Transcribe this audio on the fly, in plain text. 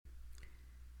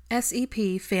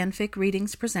SEP Fanfic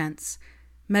Readings presents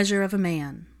Measure of a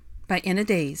Man by Inna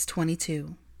Days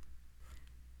 22.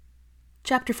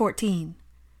 Chapter 14.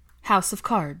 House of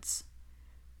Cards.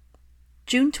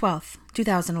 June 12th,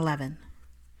 2011.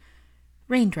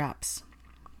 Raindrops.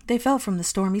 They fell from the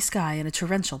stormy sky in a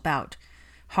torrential bout.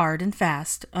 Hard and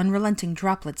fast, unrelenting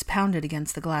droplets pounded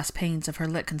against the glass panes of her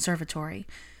lit conservatory,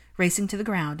 racing to the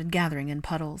ground and gathering in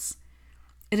puddles.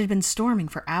 It had been storming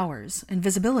for hours, and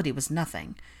visibility was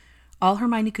nothing. All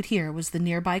Hermione could hear was the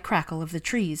nearby crackle of the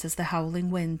trees as the howling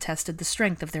wind tested the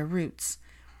strength of their roots.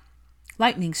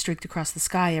 Lightning streaked across the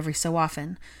sky every so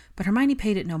often, but Hermione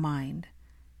paid it no mind.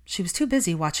 She was too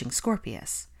busy watching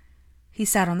Scorpius. He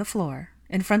sat on the floor,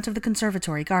 in front of the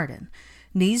conservatory garden,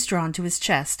 knees drawn to his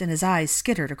chest and his eyes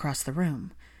skittered across the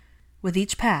room. With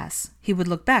each pass, he would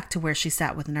look back to where she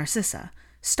sat with Narcissa,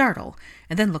 startle,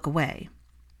 and then look away.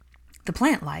 The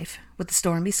plant life, with the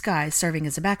stormy skies serving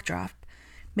as a backdrop,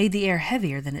 made the air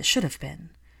heavier than it should have been.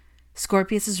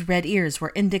 Scorpius's red ears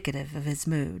were indicative of his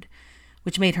mood,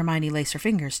 which made Hermione lace her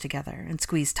fingers together and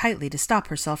squeeze tightly to stop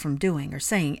herself from doing or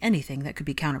saying anything that could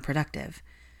be counterproductive.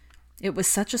 It was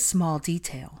such a small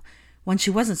detail, one she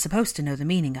wasn't supposed to know the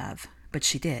meaning of, but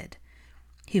she did.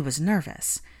 He was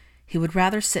nervous. He would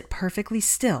rather sit perfectly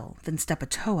still than step a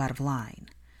toe out of line.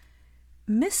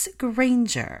 "Miss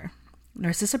Granger."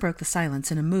 Narcissa broke the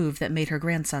silence in a move that made her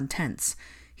grandson tense.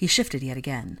 He shifted yet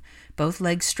again, both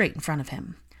legs straight in front of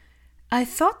him. "I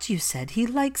thought you said he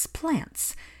likes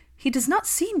plants. He does not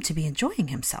seem to be enjoying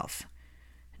himself."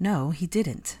 No, he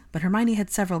didn't, but Hermione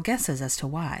had several guesses as to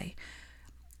why.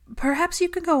 "Perhaps you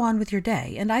can go on with your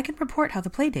day, and I can report how the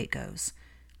playdate goes."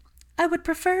 "I would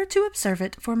prefer to observe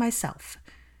it for myself."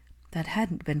 That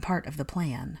hadn't been part of the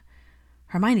plan.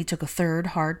 Hermione took a third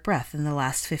hard breath in the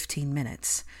last 15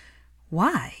 minutes.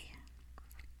 Why?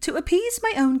 "To appease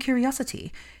my own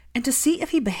curiosity, and to see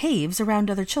if he behaves around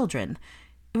other children.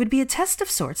 It would be a test of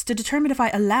sorts to determine if I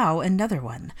allow another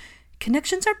one.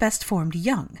 Connections are best formed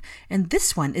young, and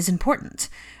this one is important.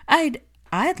 I'd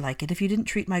like it if you didn't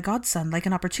treat my godson like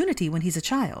an opportunity when he's a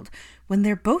child, when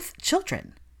they're both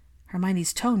children."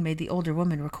 Hermione's tone made the older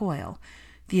woman recoil.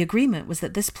 "The agreement was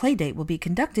that this playdate will be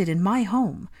conducted in my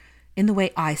home, in the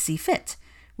way I see fit,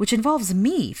 which involves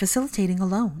me facilitating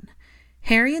alone.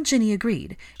 Harry and Ginny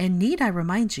agreed, and need I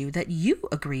remind you that you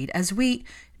agreed as we—"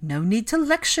 "No need to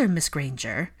lecture, Miss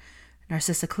Granger."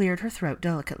 Narcissa cleared her throat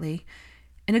delicately.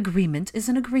 "An agreement is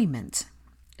an agreement."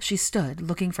 She stood,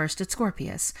 looking first at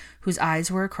Scorpius, whose eyes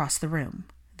were across the room,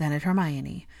 then at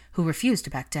Hermione, who refused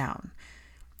to back down.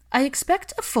 "I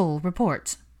expect a full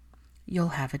report." "You'll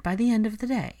have it by the end of the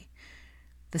day."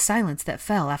 The silence that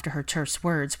fell after her terse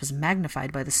words was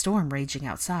magnified by the storm raging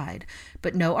outside,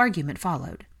 but no argument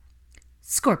followed.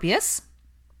 "Scorpius!"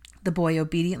 The boy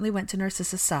obediently went to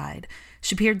Narcissa's side.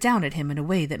 She peered down at him in a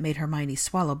way that made Hermione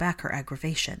swallow back her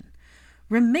aggravation.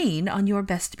 "Remain on your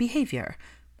best behavior.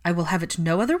 I will have it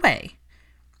no other way."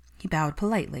 He bowed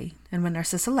politely, and when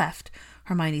Narcissa left,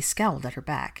 Hermione scowled at her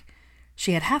back.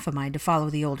 She had half a mind to follow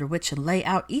the older witch and lay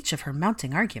out each of her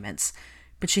mounting arguments,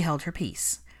 but she held her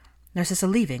peace. Narcissa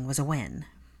leaving was a win.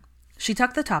 She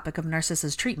tucked the topic of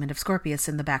Narcissa's treatment of Scorpius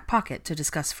in the back pocket to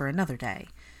discuss for another day.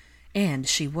 And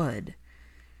she would.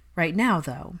 Right now,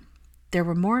 though, there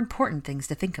were more important things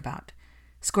to think about.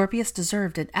 Scorpius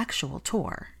deserved an actual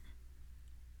tour.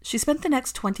 She spent the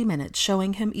next 20 minutes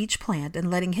showing him each plant and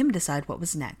letting him decide what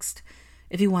was next.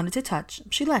 If he wanted to touch,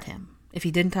 she let him. If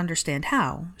he didn't understand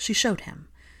how, she showed him.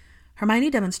 Hermione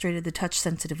demonstrated the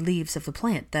touch-sensitive leaves of the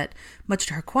plant that, much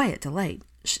to her quiet delight,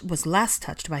 was last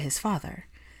touched by his father.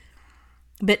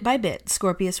 Bit by bit,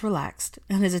 Scorpius relaxed,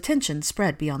 and his attention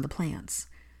spread beyond the plants.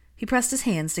 He pressed his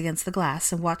hands against the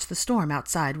glass and watched the storm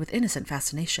outside with innocent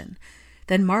fascination,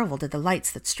 then marveled at the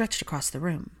lights that stretched across the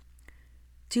room.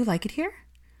 "Do you like it here?"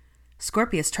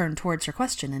 Scorpius turned towards her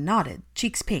question and nodded,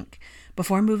 cheeks pink,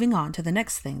 before moving on to the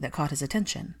next thing that caught his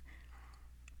attention.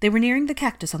 They were nearing the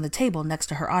cactus on the table next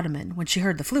to her ottoman when she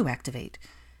heard the flue activate.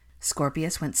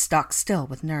 Scorpius went stock still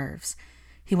with nerves.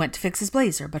 He went to fix his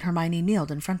blazer, but Hermione kneeled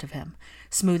in front of him,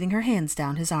 smoothing her hands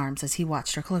down his arms as he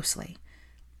watched her closely.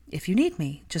 "If you need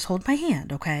me, just hold my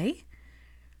hand, okay?"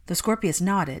 Though Scorpius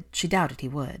nodded, she doubted he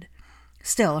would.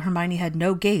 Still, Hermione had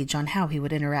no gauge on how he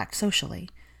would interact socially.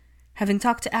 Having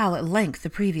talked to Al at length the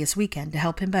previous weekend to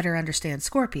help him better understand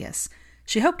Scorpius,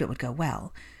 she hoped it would go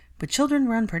well, but children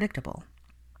were unpredictable.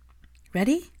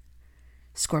 "Ready?"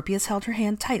 Scorpius held her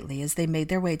hand tightly as they made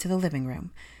their way to the living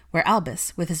room, where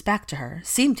Albus, with his back to her,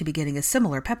 seemed to be getting a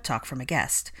similar pep talk from a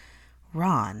guest.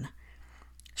 Ron.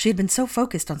 She had been so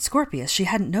focused on Scorpius she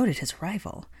hadn't noted his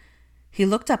rival. He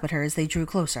looked up at her as they drew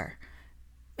closer.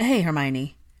 "Hey,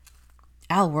 Hermione."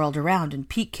 Al whirled around in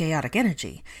peak chaotic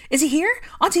energy. "Is he here?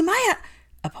 Auntie Maya!"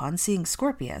 Upon seeing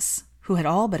Scorpius, who had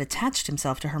all but attached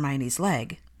himself to Hermione's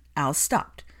leg, Al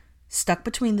stopped. Stuck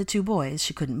between the two boys,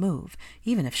 she couldn't move,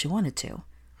 even if she wanted to.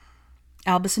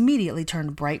 Albus immediately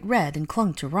turned bright red and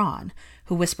clung to Ron,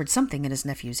 who whispered something in his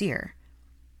nephew's ear.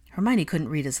 Hermione couldn't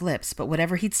read his lips, but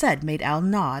whatever he'd said made Al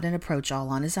nod and approach all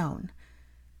on his own.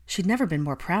 She'd never been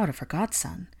more proud of her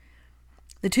godson.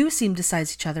 The two seemed to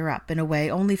size each other up in a way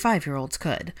only 5-year-olds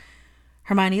could.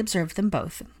 Hermione observed them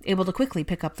both, able to quickly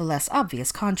pick up the less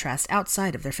obvious contrast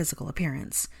outside of their physical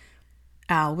appearance.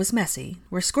 Al was messy,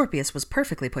 where Scorpius was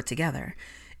perfectly put together.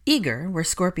 Eager, where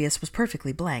Scorpius was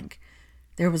perfectly blank.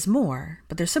 There was more,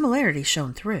 but their similarities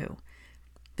shone through.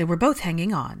 They were both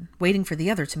hanging on, waiting for the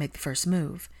other to make the first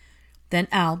move. Then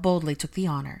Al boldly took the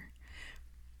honor.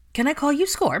 "Can I call you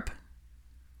Scorp?"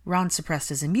 Ron suppressed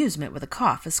his amusement with a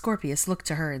cough as Scorpius looked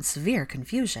to her in severe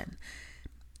confusion.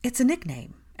 "It's a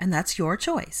nickname, and that's your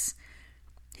choice."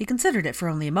 He considered it for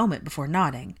only a moment before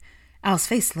nodding. Al's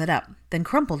face lit up, then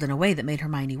crumpled in a way that made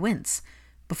Hermione wince.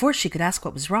 Before she could ask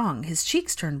what was wrong, his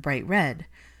cheeks turned bright red.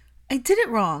 "I did it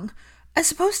wrong. I was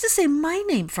supposed to say my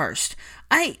name first.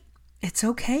 It's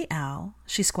okay, Al."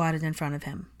 She squatted in front of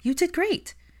him. "You did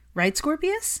great. Right,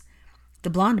 Scorpius?"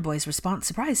 The blonde boy's response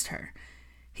surprised her.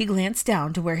 He glanced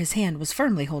down to where his hand was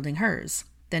firmly holding hers,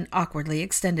 then awkwardly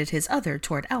extended his other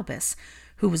toward Albus,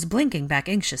 who was blinking back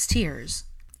anxious tears.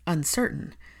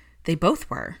 Uncertain. They both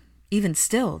were. Even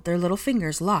still, their little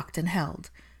fingers locked and held.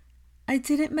 "I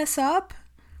didn't mess up?"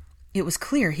 It was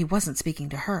clear he wasn't speaking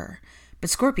to her, but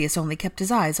Scorpius only kept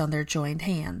his eyes on their joined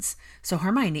hands, so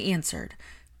Hermione answered,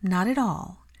 "Not at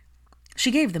all."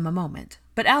 She gave them a moment,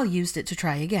 but Al used it to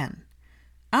try again.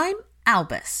 "I'm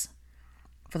Albus."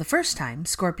 For the first time,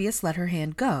 Scorpius let her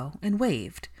hand go and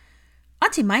waved.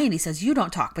 "Auntie Hermione says you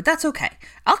don't talk, but that's okay.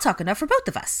 I'll talk enough for both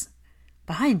of us."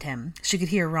 Behind him, she could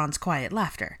hear Ron's quiet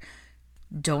laughter.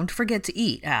 "Don't forget to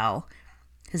eat, Al."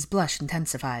 His blush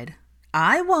intensified.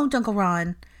 "I won't, Uncle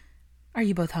Ron." "Are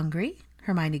you both hungry?"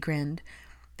 Hermione grinned.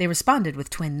 They responded with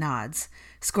twin nods.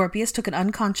 Scorpius took an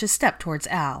unconscious step towards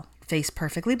Al, face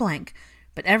perfectly blank,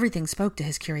 but everything spoke to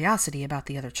his curiosity about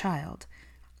the other child.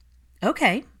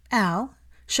 "Okay, Al,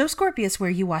 show Scorpius where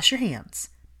you wash your hands."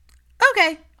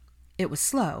 "Okay." It was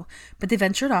slow, but they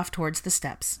ventured off towards the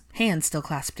steps, hands still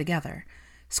clasped together,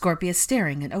 Scorpius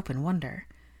staring in open wonder.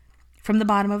 From the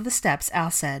bottom of the steps, Al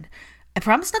said, "I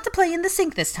promise not to play in the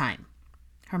sink this time."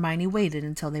 Hermione waited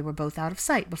until they were both out of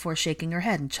sight before shaking her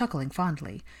head and chuckling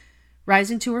fondly.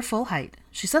 Rising to her full height,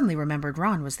 she suddenly remembered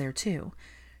Ron was there too.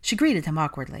 She greeted him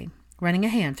awkwardly, running a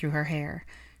hand through her hair.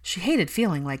 She hated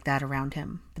feeling like that around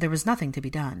him, but there was nothing to be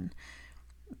done.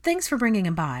 "Thanks for bringing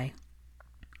him by."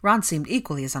 Ron seemed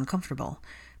equally as uncomfortable.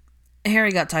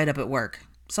 "Harry got tied up at work.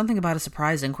 Something about a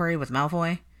surprise inquiry with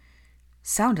Malfoy?"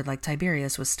 Sounded like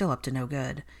Tiberius was still up to no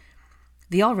good.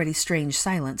 The already strange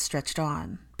silence stretched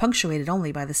on, punctuated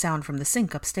only by the sound from the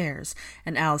sink upstairs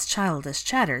and Al's childish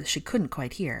chatter she couldn't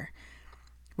quite hear.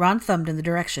 Ron thumbed in the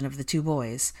direction of the two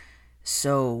boys.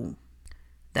 "So,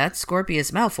 that's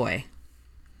Scorpius Malfoy?"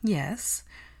 "Yes."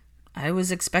 "I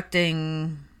was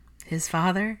expecting... his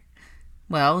father?"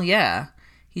 "Well, yeah."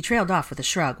 He trailed off with a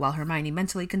shrug while Hermione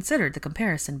mentally considered the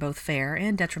comparison both fair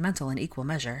and detrimental in equal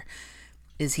measure.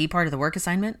 "Is he part of the work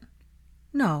assignment?"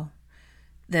 "No."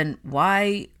 "Then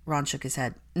why—" Ron shook his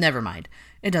head. "Never mind.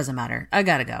 It doesn't matter. I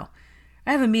gotta go.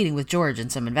 I have a meeting with George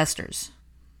and some investors."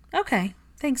 "Okay.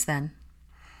 Thanks then."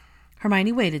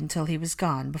 Hermione waited until he was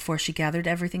gone before she gathered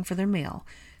everything for their meal,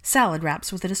 salad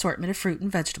wraps with an assortment of fruit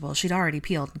and vegetables she'd already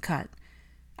peeled and cut.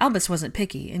 Albus wasn't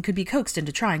picky and could be coaxed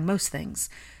into trying most things.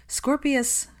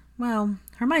 Scorpius, well,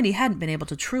 Hermione hadn't been able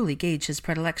to truly gauge his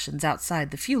predilections outside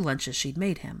the few lunches she'd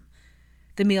made him.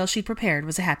 The meal she'd prepared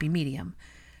was a happy medium.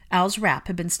 Al's wrap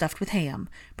had been stuffed with ham,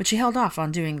 but she held off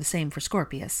on doing the same for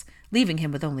Scorpius, leaving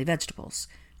him with only vegetables.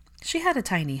 She had a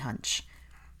tiny hunch.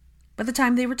 By the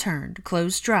time they returned,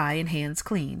 clothes dry and hands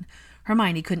clean,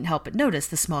 Hermione couldn't help but notice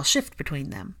the small shift between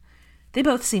them. They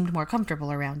both seemed more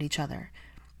comfortable around each other.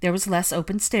 There was less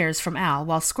open stares from Al,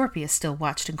 while Scorpius still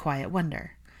watched in quiet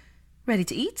wonder. "Ready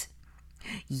to eat?"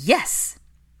 "Yes!"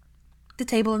 The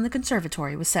table in the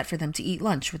conservatory was set for them to eat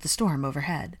lunch with the storm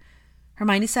overhead.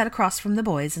 Hermione sat across from the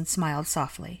boys and smiled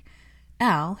softly.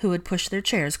 Al, who had pushed their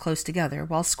chairs close together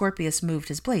while Scorpius moved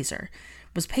his blazer,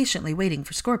 was patiently waiting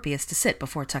for Scorpius to sit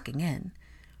before tucking in.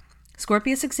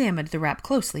 Scorpius examined the wrap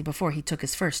closely before he took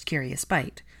his first curious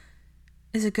bite.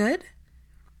 "Is it good?"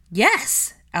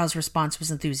 "Yes!" Al's response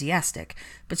was enthusiastic,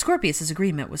 but Scorpius's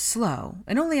agreement was slow,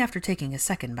 and only after taking a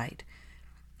second bite.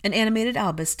 An animated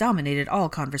Albus dominated all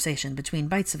conversation between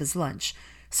bites of his lunch,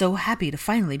 so happy to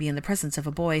finally be in the presence of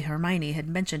a boy Hermione had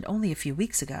mentioned only a few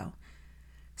weeks ago.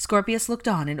 Scorpius looked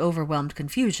on in overwhelmed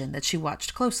confusion that she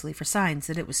watched closely for signs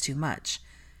that it was too much.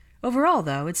 Overall,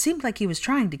 though, it seemed like he was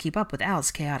trying to keep up with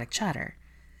Al's chaotic chatter.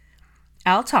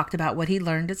 Al talked about what he'd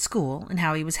learned at school and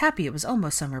how he was happy it was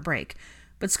almost summer break,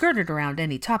 but skirted around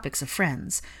any topics of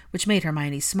friends, which made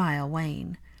Hermione's smile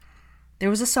wane. There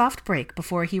was a soft break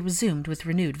before he resumed with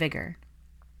renewed vigor.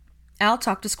 Al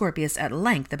talked to Scorpius at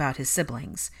length about his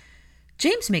siblings.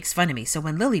 James makes fun of me, so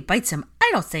when Lily bites him, I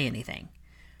don't say anything.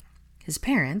 His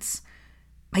parents.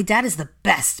 My dad is the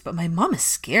best, but my mom is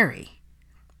scary.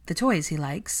 The toys he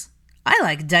likes. I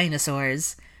like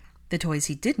dinosaurs. The toys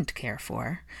he didn't care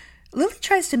for. Lily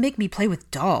tries to make me play with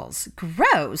dolls.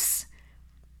 Gross!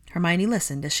 Hermione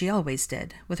listened, as she always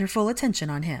did, with her full attention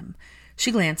on him.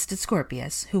 She glanced at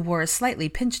Scorpius, who wore a slightly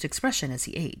pinched expression as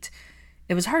he ate.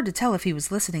 It was hard to tell if he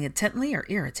was listening intently or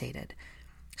irritated.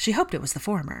 She hoped it was the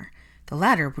former. The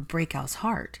latter would break Al's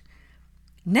heart.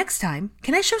 Next time,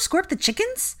 can I show Scorp the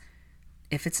chickens?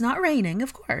 If it's not raining,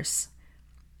 of course.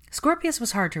 Scorpius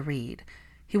was hard to read.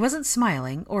 He wasn't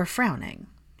smiling or frowning.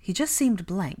 He just seemed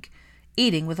blank,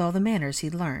 eating with all the manners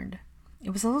he'd learned. It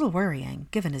was a little worrying,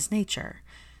 given his nature.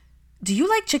 Do you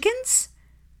like chickens?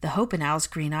 The hope in Al's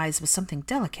green eyes was something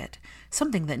delicate,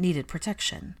 something that needed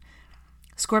protection.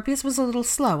 Scorpius was a little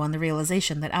slow on the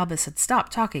realization that Albus had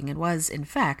stopped talking and was, in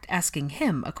fact, asking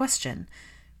him a question.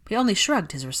 He only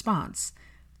shrugged his response.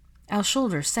 Al's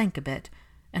shoulders sank a bit,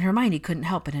 and Hermione couldn't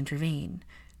help but intervene.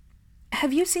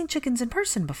 Have you seen chickens in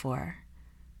person before?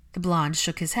 The blonde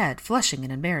shook his head, flushing in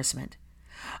embarrassment.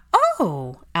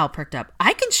 Oh! Al perked up.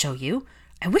 I can show you.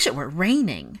 I wish it were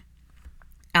raining.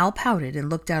 Al pouted and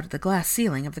looked out at the glass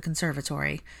ceiling of the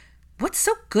conservatory. What's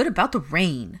so good about the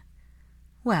rain?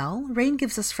 Well, rain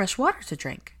gives us fresh water to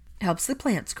drink. It helps the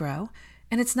plants grow,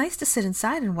 and it's nice to sit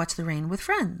inside and watch the rain with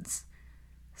friends.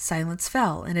 Silence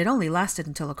fell, and it only lasted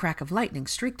until a crack of lightning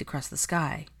streaked across the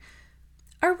sky.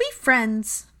 Are we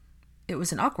friends? It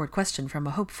was an awkward question from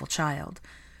a hopeful child.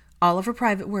 All of her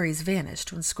private worries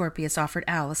vanished when Scorpius offered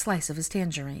Al a slice of his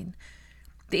tangerine.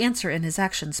 The answer in his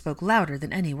action spoke louder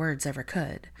than any words ever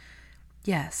could.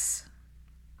 Yes.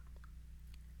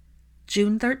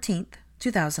 June 13th,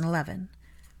 2011.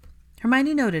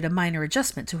 Hermione noted a minor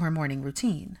adjustment to her morning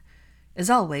routine. As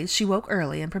always, she woke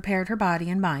early and prepared her body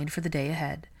and mind for the day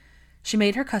ahead. She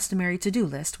made her customary to-do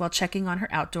list while checking on her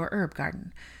outdoor herb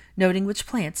garden, noting which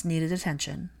plants needed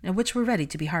attention and which were ready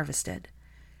to be harvested.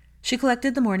 She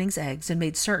collected the morning's eggs and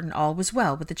made certain all was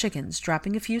well with the chickens,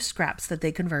 dropping a few scraps that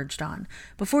they converged on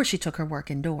before she took her work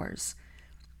indoors.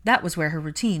 That was where her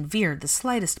routine veered the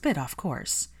slightest bit off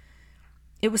course.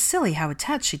 It was silly how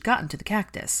attached she'd gotten to the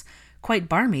cactus, quite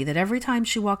barmy that every time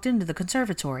she walked into the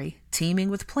conservatory, teeming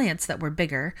with plants that were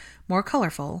bigger, more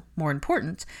colorful, more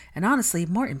important, and honestly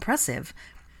more impressive,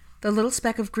 the little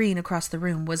speck of green across the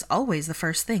room was always the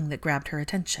first thing that grabbed her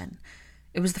attention.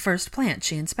 It was the first plant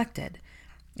she inspected.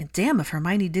 And damn if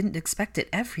Hermione didn't expect it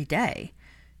every day.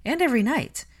 And every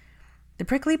night. The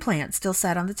prickly plant still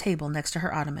sat on the table next to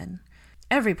her ottoman.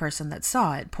 Every person that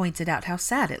saw it pointed out how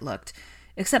sad it looked,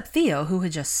 except Theo, who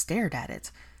had just stared at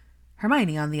it.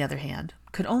 Hermione, on the other hand,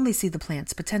 could only see the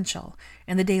plant's potential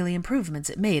and the daily improvements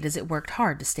it made as it worked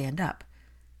hard to stand up.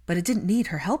 But it didn't need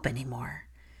her help anymore.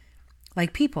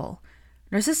 Like people,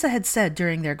 Narcissa had said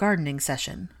during their gardening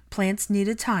session, plants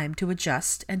needed time to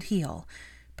adjust and heal,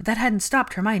 but that hadn't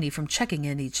stopped Hermione from checking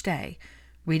in each day,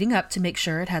 reading up to make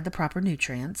sure it had the proper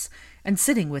nutrients, and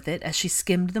sitting with it as she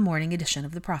skimmed the morning edition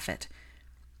of the Prophet.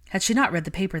 Had she not read the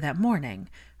paper that morning,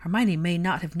 Hermione may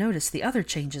not have noticed the other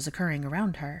changes occurring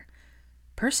around her.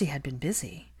 Percy had been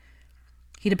busy.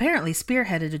 He'd apparently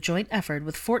spearheaded a joint effort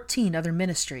with 14 other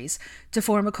ministries to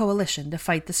form a coalition to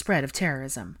fight the spread of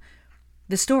terrorism.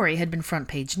 The story had been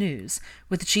front-page news,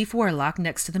 with the chief warlock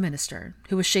next to the minister,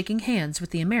 who was shaking hands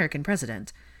with the American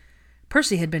president.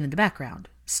 Percy had been in the background,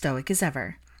 stoic as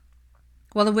ever.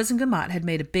 While the Wizengamot had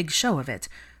made a big show of it,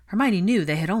 Hermione knew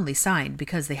they had only signed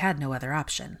because they had no other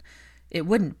option. It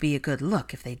wouldn't be a good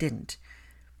look if they didn't.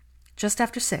 Just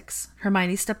after 6,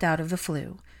 Hermione stepped out of the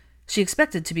flue. She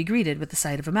expected to be greeted with the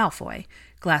sight of a Malfoy,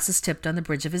 glasses tipped on the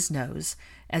bridge of his nose,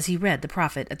 as he read the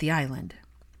Prophet at the island.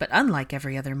 But unlike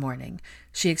every other morning,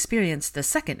 she experienced the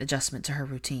second adjustment to her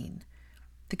routine.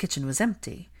 The kitchen was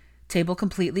empty, table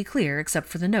completely clear except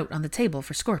for the note on the table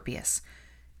for Scorpius,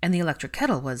 and the electric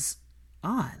kettle was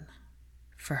on.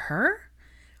 For her?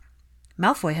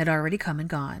 Malfoy had already come and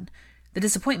gone. The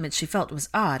disappointment she felt was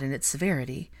odd in its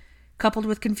severity, coupled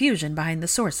with confusion behind the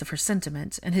source of her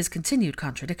sentiment and his continued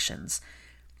contradictions.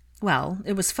 Well,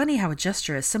 it was funny how a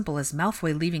gesture as simple as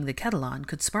Malfoy leaving the kettle on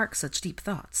could spark such deep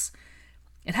thoughts.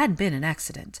 It hadn't been an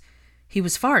accident. He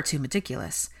was far too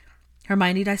meticulous.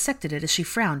 Hermione dissected it as she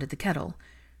frowned at the kettle.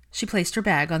 She placed her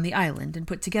bag on the island and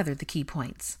put together the key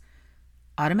points.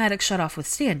 Automatic shut-off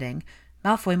withstanding,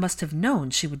 Malfoy must have known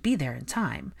she would be there in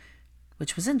time,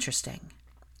 which was interesting.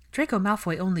 Draco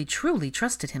Malfoy only truly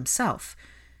trusted himself.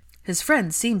 His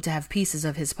friends seemed to have pieces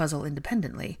of his puzzle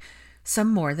independently,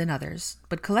 some more than others,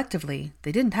 but collectively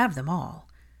they didn't have them all.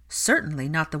 Certainly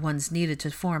not the ones needed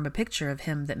to form a picture of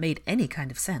him that made any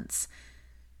kind of sense.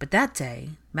 But that day,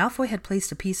 Malfoy had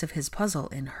placed a piece of his puzzle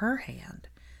in her hand.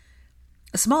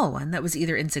 A small one that was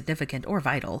either insignificant or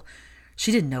vital.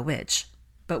 She didn't know which,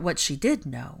 but what she did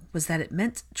know was that it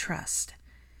meant trust.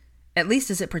 At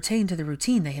least as it pertained to the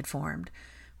routine they had formed,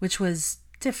 which was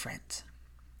different.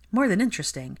 More than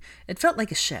interesting, it felt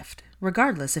like a shift,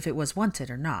 regardless if it was wanted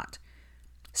or not.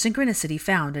 Synchronicity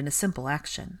found in a simple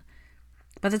action.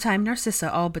 By the time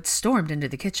Narcissa all but stormed into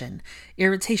the kitchen,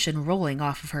 irritation rolling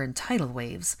off of her in tidal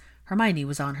waves, Hermione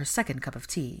was on her second cup of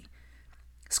tea.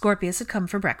 Scorpius had come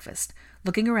for breakfast,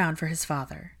 looking around for his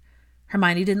father.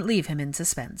 Hermione didn't leave him in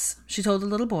suspense. She told the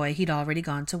little boy he'd already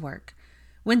gone to work.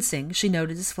 Wincing, she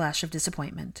noted his flash of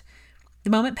disappointment. The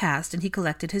moment passed, and he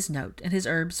collected his note and his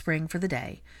herb spring for the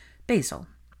day, basil.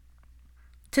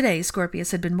 Today,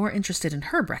 Scorpius had been more interested in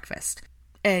her breakfast,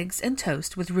 eggs and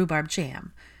toast with rhubarb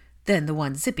jam, than the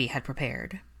one Zippy had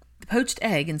prepared. The poached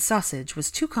egg and sausage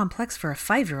was too complex for a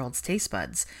 5-year-old's taste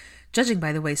buds, judging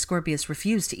by the way Scorpius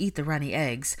refused to eat the runny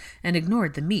eggs and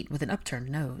ignored the meat with an upturned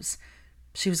nose.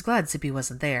 She was glad Zippy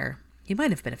wasn't there. He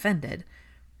might have been offended.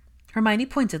 Hermione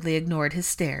pointedly ignored his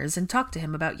stares and talked to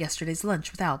him about yesterday's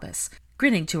lunch with Albus,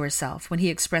 grinning to herself when he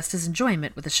expressed his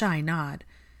enjoyment with a shy nod.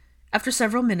 After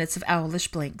several minutes of owlish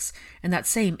blinks, and that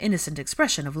same innocent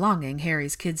expression of longing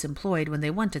Harry's kids employed when they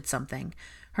wanted something,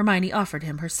 Hermione offered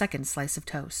him her second slice of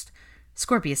toast.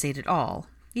 Scorpius ate it all,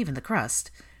 even the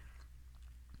crust.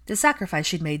 The sacrifice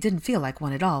she'd made didn't feel like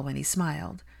one at all when he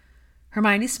smiled.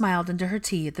 Hermione smiled into her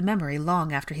tea at the memory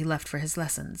long after he left for his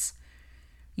lessons.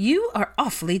 "You are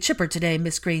awfully chipper today,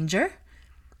 Miss Granger."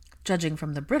 Judging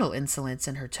from the brittle insolence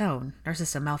in her tone,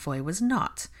 Narcissa Malfoy was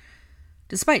not.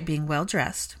 Despite being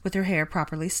well-dressed, with her hair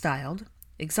properly styled,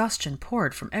 exhaustion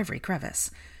poured from every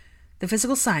crevice. The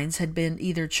physical signs had been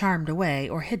either charmed away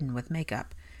or hidden with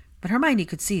makeup, but Hermione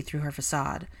could see through her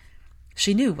facade.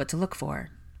 She knew what to look for.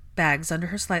 Bags under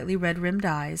her slightly red-rimmed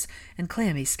eyes and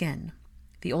clammy skin.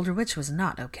 The older witch was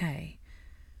not okay.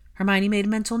 Hermione made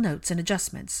mental notes and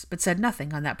adjustments, but said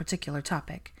nothing on that particular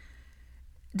topic.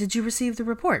 "Did you receive the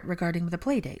report regarding the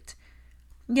playdate?"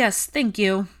 "Yes, thank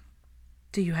you."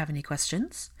 "Do you have any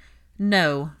questions?"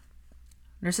 "No."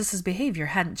 Narcissa's behavior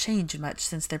hadn't changed much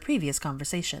since their previous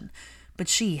conversation, but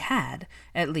she had,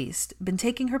 at least, been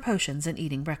taking her potions and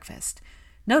eating breakfast.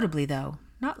 Notably, though,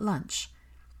 not lunch.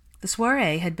 The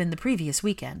soirée had been the previous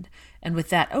weekend, and with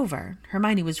that over,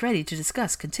 Hermione was ready to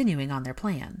discuss continuing on their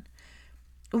plan.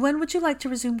 "When would you like to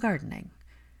resume gardening?"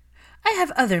 "I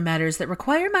have other matters that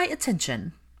require my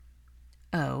attention."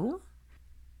 "Oh?"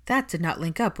 That did not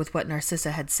link up with what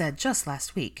Narcissa had said just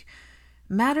last week.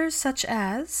 Matters such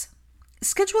as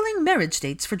scheduling marriage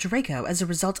dates for Draco as a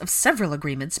result of several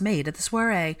agreements made at the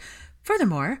soirée.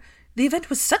 Furthermore, the event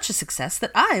was such a success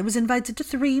that I was invited to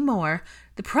 3 more.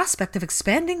 The prospect of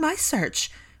expanding my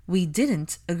search. We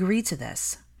didn't agree to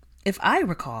this. If I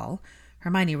recall,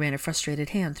 Hermione ran a frustrated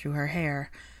hand through her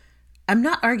hair. I'm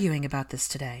not arguing about this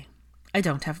today. I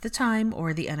don't have the time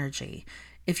or the energy.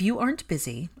 If you aren't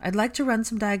busy, I'd like to run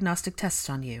some diagnostic tests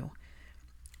on you.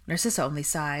 Narcissa only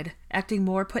sighed, acting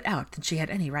more put out than she had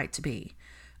any right to be.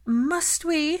 Must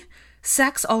we?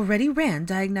 Sax already ran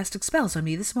diagnostic spells on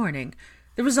me this morning.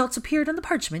 The results appeared on the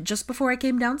parchment just before I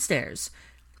came downstairs.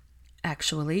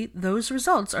 Actually, those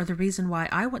results are the reason why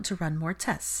I want to run more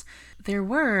tests. There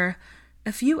were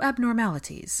a few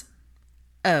abnormalities.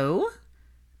 Oh?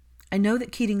 I know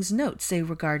that Keating's notes say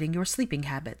regarding your sleeping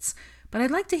habits, but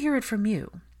I'd like to hear it from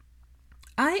you.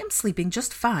 I am sleeping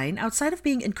just fine outside of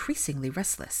being increasingly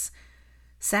restless.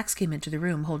 Sax came into the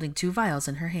room holding 2 vials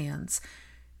in her hands.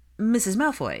 Mrs.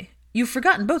 Malfoy, you've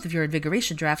forgotten both of your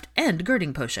invigoration draft and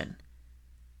girding potion.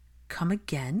 Come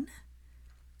again?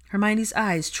 Hermione's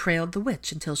eyes trailed the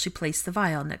witch until she placed the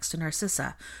vial next to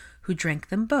Narcissa, who drank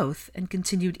them both and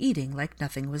continued eating like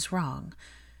nothing was wrong.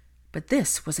 But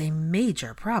this was a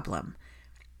major problem.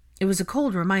 It was a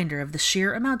cold reminder of the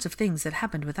sheer amount of things that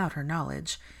happened without her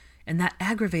knowledge, and that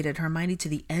aggravated Hermione to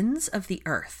the ends of the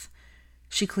earth.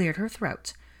 She cleared her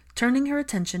throat, turning her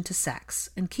attention to Sax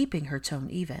and keeping her tone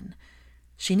even.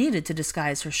 She needed to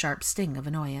disguise her sharp sting of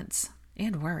annoyance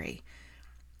and worry.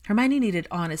 Hermione needed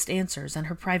honest answers, and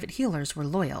her private healers were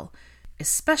loyal,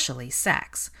 especially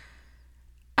Sax.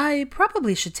 I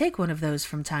probably should take one of those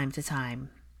from time to time.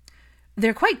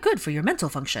 They're quite good for your mental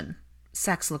function.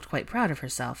 Sax looked quite proud of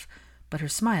herself, but her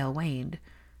smile waned.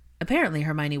 Apparently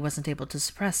Hermione wasn't able to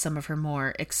suppress some of her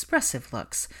more expressive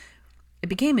looks. It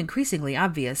became increasingly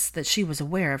obvious that she was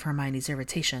aware of Hermione's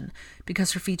irritation,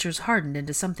 because her features hardened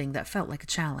into something that felt like a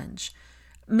challenge.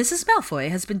 Mrs. Malfoy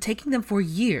has been taking them for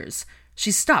years.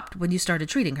 She stopped when you started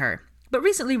treating her, but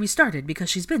recently restarted because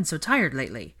she's been so tired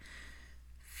lately.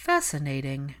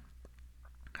 Fascinating.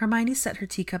 Hermione set her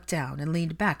teacup down and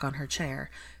leaned back on her chair,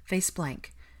 face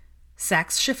blank.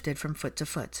 Sax shifted from foot to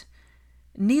foot.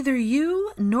 Neither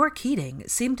you nor Keating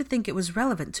seemed to think it was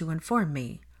relevant to inform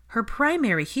me, her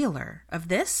primary healer, of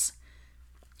this.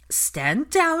 Stand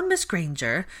down, Miss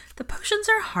Granger. The potions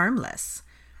are harmless.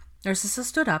 Narcissa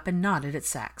stood up and nodded at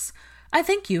Sax. I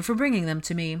thank you for bringing them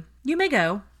to me. You may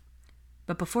go.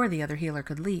 But before the other healer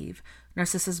could leave,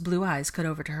 Narcissa's blue eyes cut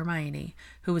over to Hermione,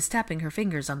 who was tapping her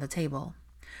fingers on the table.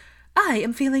 I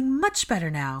am feeling much better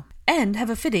now, and have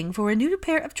a fitting for a new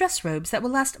pair of dress robes that will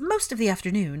last most of the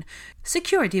afternoon.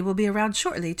 Security will be around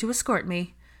shortly to escort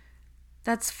me.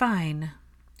 That's fine.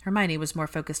 Hermione was more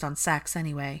focused on Sax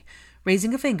anyway.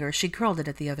 Raising a finger, she curled it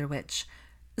at the other witch.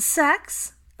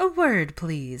 Sax, a word,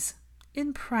 please.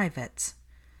 In private.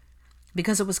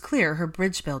 Because it was clear her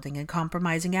bridge-building and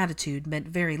compromising attitude meant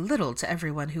very little to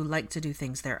everyone who liked to do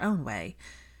things their own way.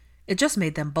 It just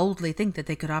made them boldly think that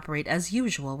they could operate as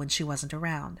usual when she wasn't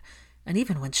around, and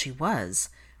even when she was.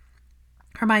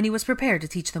 Hermione was prepared to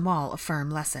teach them all a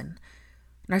firm lesson.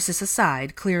 Narcissa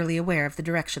sighed, clearly aware of the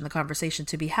direction the conversation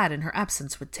to be had in her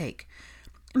absence would take.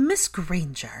 Miss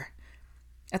Granger.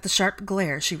 At the sharp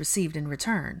glare she received in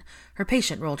return, her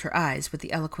patient rolled her eyes with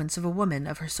the eloquence of a woman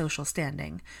of her social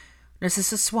standing.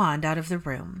 Narcissa swanned out of the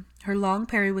room, her long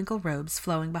periwinkle robes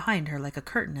flowing behind her like a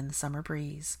curtain in the summer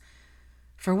breeze.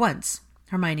 For once,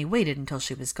 Hermione waited until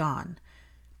she was gone.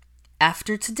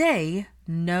 After today,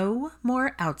 no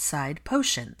more outside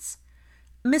potions.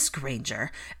 Miss Granger,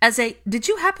 did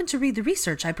you happen to read the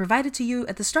research I provided to you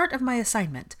at the start of my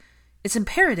assignment? It's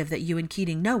imperative that you and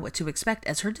Keating know what to expect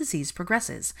as her disease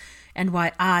progresses, and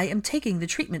why I am taking the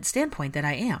treatment standpoint that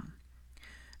I am.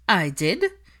 I did,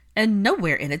 and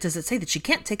nowhere in it does it say that she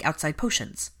can't take outside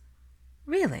potions.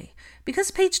 Really? Because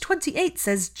page 28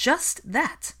 says just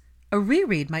that. A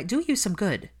reread might do you some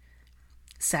good.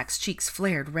 Sax's cheeks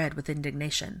flared red with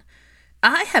indignation.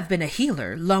 I have been a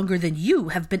healer longer than you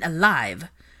have been alive.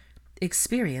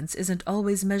 Experience isn't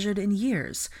always measured in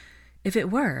years. If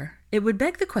it were, it would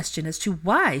beg the question as to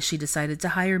why she decided to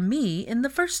hire me in the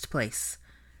first place.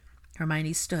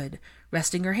 Hermione stood,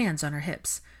 resting her hands on her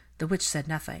hips. The witch said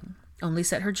nothing, only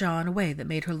set her jaw in a way that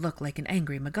made her look like an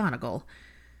angry McGonagall.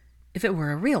 If it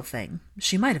were a real thing,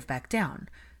 she might have backed down,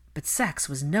 but Sax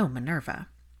was no Minerva.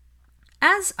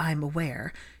 As I'm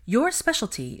aware, your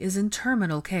specialty is in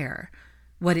terminal care.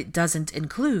 What it doesn't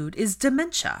include is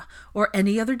dementia, or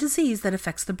any other disease that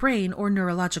affects the brain or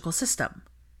neurological system.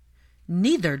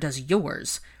 Neither does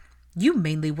yours. You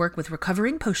mainly work with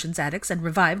recovering potions addicts and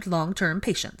revived long-term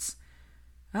patients.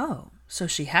 Oh, so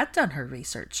she had done her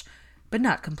research, but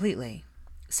not completely.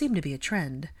 Seemed to be a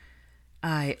trend.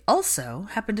 I also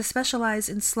happen to specialize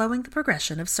in slowing the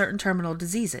progression of certain terminal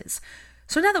diseases,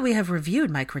 so now that we have reviewed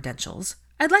my credentials,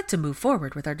 I'd like to move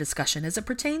forward with our discussion as it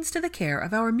pertains to the care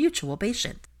of our mutual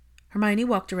patient. Hermione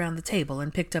walked around the table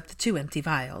and picked up the 2 empty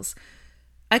vials.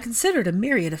 I considered a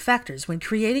myriad of factors when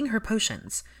creating her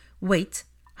potions: weight,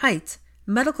 height,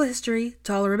 medical history,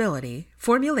 tolerability,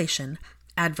 formulation,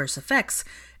 adverse effects,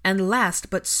 and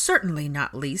last but certainly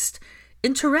not least,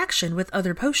 interaction with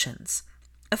other potions.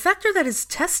 A factor that is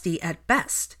testy at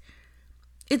best.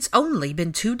 It's only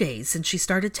been 2 days since she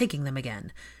started taking them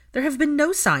again. There have been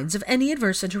no signs of any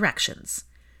adverse interactions.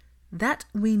 That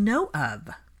we know of.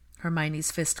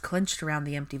 Hermione's fist clenched around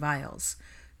the empty vials.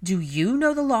 Do you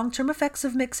know the long-term effects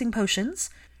of mixing potions?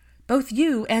 Both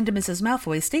you and Mrs.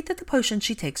 Malfoy state that the potions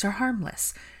she takes are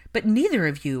harmless, but neither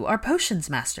of you are potions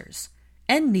masters.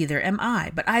 And neither am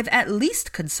I, but I've at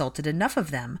least consulted enough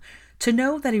of them to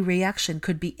know that a reaction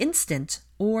could be instant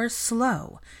or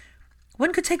slow.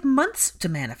 One could take months to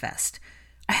manifest.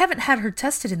 I haven't had her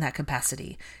tested in that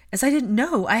capacity, as I didn't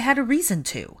know I had a reason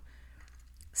to.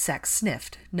 Sax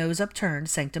sniffed, nose upturned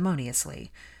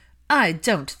sanctimoniously. I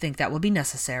don't think that will be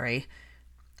necessary.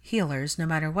 Healers, no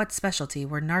matter what specialty,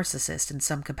 were narcissists in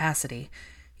some capacity,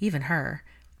 even her.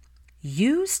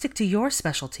 You stick to your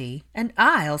specialty, and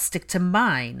I'll stick to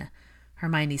mine,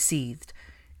 Hermione seethed.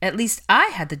 At least I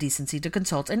had the decency to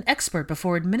consult an expert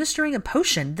before administering a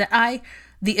potion that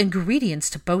the ingredients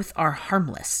to both are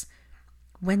harmless.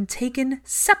 When taken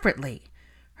separately,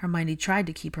 Hermione tried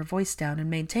to keep her voice down and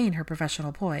maintain her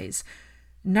professional poise.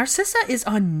 "Narcissa is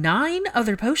on 9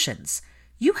 other potions.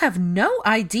 You have no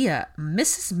idea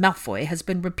Mrs. Malfoy has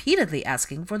been repeatedly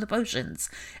asking for the potions,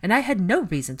 and I had no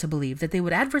reason to believe that they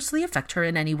would adversely affect her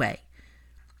in any way."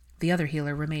 The other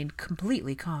healer remained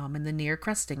completely calm in the near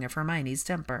cresting of Hermione's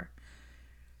temper.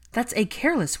 "That's a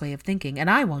careless way of thinking,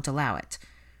 and I won't allow it.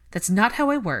 That's not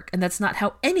how I work, and that's not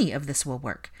how any of this will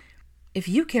work. If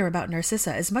you care about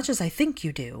Narcissa as much as I think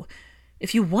you do,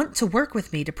 if you want to work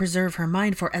with me to preserve her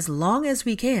mind for as long as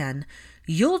we can,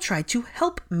 you'll try to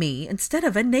help me instead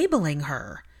of enabling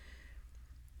her."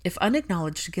 If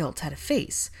unacknowledged guilt had a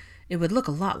face, it would look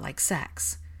a lot like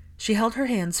Sax. She held her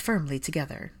hands firmly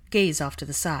together, gaze off to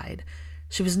the side.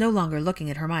 She was no longer looking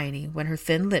at Hermione when her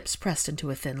thin lips pressed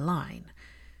into a thin line.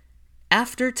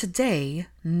 "After today,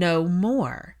 no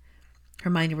more,"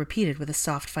 Hermione repeated with a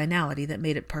soft finality that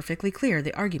made it perfectly clear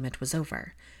the argument was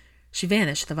over. She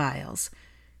vanished the vials.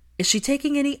 "Is she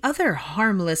taking any other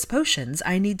harmless potions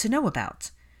I need to know about?"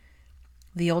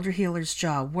 The older healer's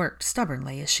jaw worked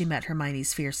stubbornly as she met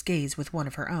Hermione's fierce gaze with one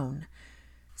of her own.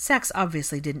 Sax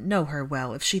obviously didn't know her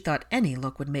well if she thought any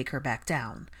look would make her back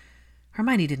down.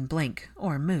 Hermione didn't blink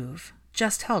or move,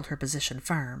 just held her position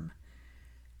firm.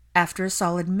 After a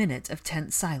solid minute of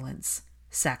tense silence,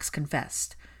 Sax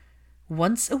confessed.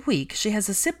 "Once a week she has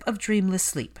a sip of dreamless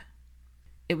sleep."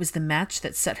 It was the match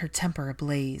that set her temper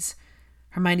ablaze.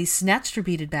 Hermione snatched her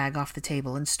beaded bag off the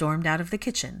table and stormed out of the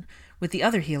kitchen, with the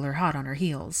other healer hot on her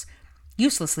heels,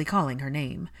 uselessly calling her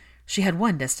name. She had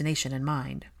one destination in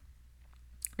mind.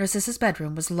 Narcissa's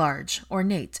bedroom was large,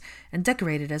 ornate, and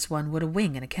decorated as one would a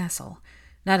wing in a castle,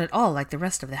 not at all like the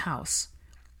rest of the house.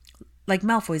 Like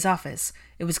Malfoy's office,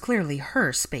 it was clearly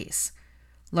her space.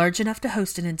 Large enough to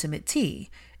host an intimate tea,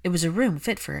 it was a room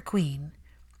fit for a queen.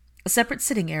 A separate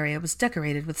sitting area was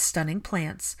decorated with stunning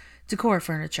plants, decor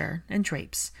furniture, and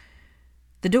drapes.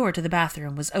 The door to the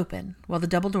bathroom was open, while the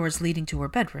double doors leading to her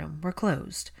bedroom were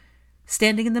closed.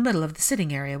 Standing in the middle of the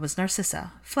sitting area was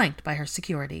Narcissa, flanked by her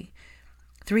security.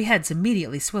 3 heads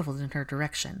immediately swiveled in her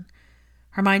direction.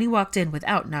 Hermione walked in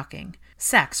without knocking,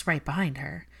 Sax right behind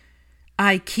her.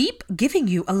 "I keep giving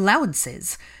you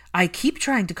allowances. I keep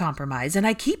trying to compromise, and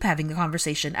I keep having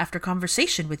conversation after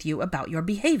conversation with you about your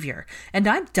behavior, and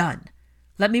I'm done.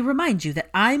 Let me remind you that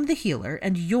I'm the healer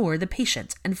and you're the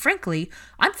patient, and frankly,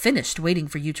 I'm finished waiting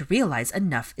for you to realize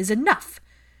enough is enough."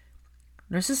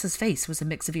 Narcissa's face was a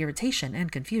mix of irritation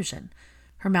and confusion.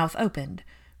 Her mouth opened,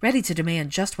 ready to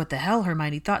demand just what the hell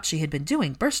Hermione thought she had been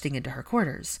doing bursting into her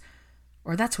quarters.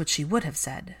 Or that's what she would have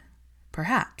said.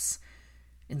 Perhaps.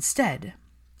 Instead,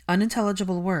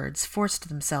 unintelligible words forced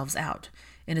themselves out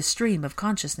in a stream of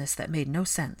consciousness that made no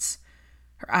sense.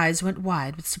 Her eyes went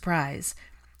wide with surprise,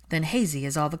 then hazy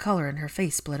as all the color in her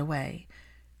face bled away.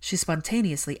 She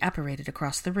spontaneously apparated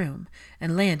across the room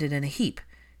and landed in a heap,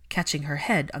 catching her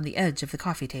head on the edge of the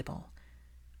coffee table.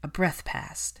 A breath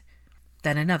passed,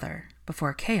 then another,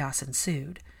 before chaos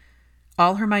ensued.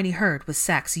 All Hermione heard was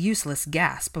Sax's useless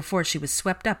gasp before she was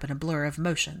swept up in a blur of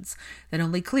motions that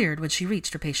only cleared when she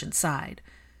reached her patient's side.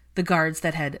 The guards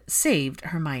that had saved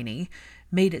Hermione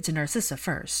made it to Narcissa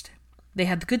first. They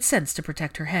had the good sense to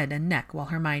protect her head and neck while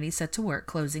Hermione set to work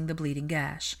closing the bleeding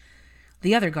gash.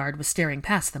 The other guard was staring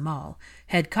past them all,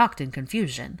 head cocked in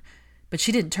confusion, but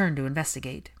she didn't turn to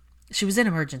investigate. She was in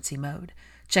emergency mode,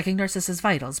 checking Narcissa's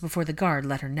vitals before the guard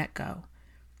let her neck go.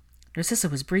 Narcissa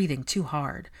was breathing too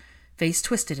hard, face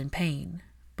twisted in pain,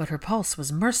 but her pulse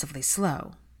was mercifully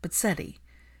slow, but steady.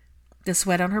 The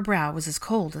sweat on her brow was as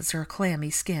cold as her clammy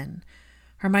skin.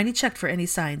 Hermione checked for any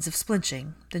signs of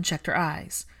flinching, then checked her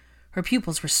eyes. Her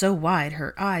pupils were so wide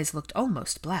her eyes looked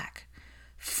almost black.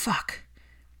 "Fuck!"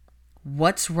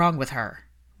 "What's wrong with her?"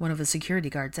 one of the security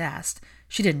guards asked.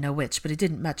 She didn't know which, but it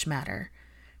didn't much matter.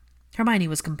 Hermione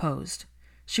was composed.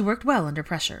 She worked well under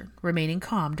pressure, remaining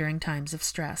calm during times of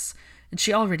stress, and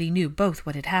she already knew both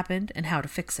what had happened and how to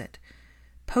fix it.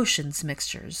 Potions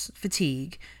mixtures,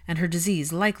 fatigue, and her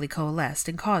disease likely coalesced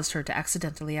and caused her to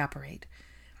accidentally apparate.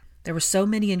 There were so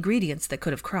many ingredients that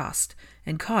could have crossed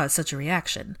and caused such a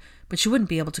reaction, but she wouldn't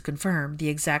be able to confirm the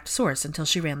exact source until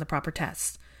she ran the proper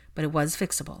tests, but it was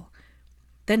fixable.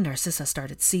 Then Narcissa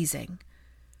started seizing.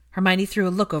 Hermione threw a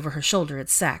look over her shoulder at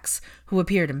Sax, who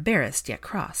appeared embarrassed yet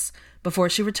cross, before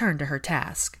she returned to her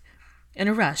task. In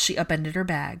a rush, she upended her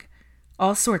bag.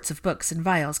 All sorts of books and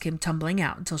vials came tumbling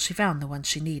out until she found the one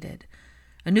she needed.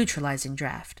 A neutralizing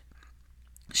draft.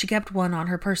 She kept one on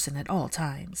her person at all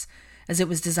times, as it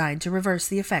was designed to reverse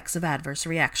the effects of adverse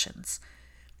reactions.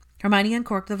 Hermione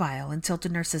uncorked the vial and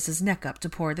tilted Narcissa's neck up to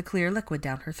pour the clear liquid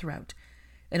down her throat.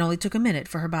 It only took a minute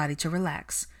for her body to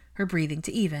relax, her breathing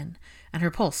to even, and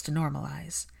her pulse to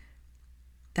normalize.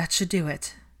 That should do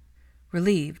it.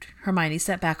 Relieved, Hermione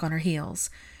sat back on her heels.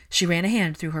 She ran a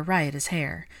hand through her riotous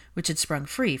hair, which had sprung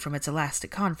free from its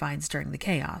elastic confines during the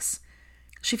chaos.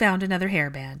 She found another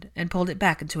hairband and pulled it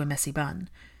back into a messy bun.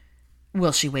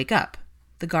 "Will she wake up?"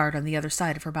 the guard on the other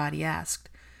side of her body asked.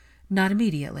 "Not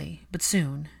immediately, but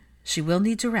soon. She will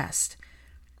need to rest."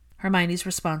 Hermione's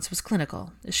response was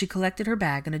clinical as she collected her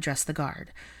bag and addressed the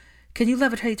guard. "Can you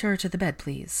levitate her to the bed,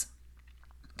 please?"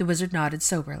 The wizard nodded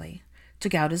soberly,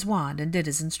 took out his wand, and did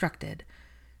as instructed.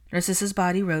 Narcissa's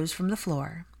body rose from the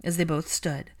floor as they both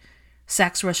stood.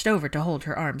 Sax rushed over to hold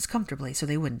her arms comfortably so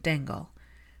they wouldn't dangle.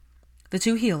 The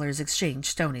two healers exchanged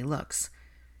stony looks.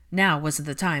 Now wasn't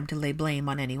the time to lay blame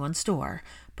on anyone's door,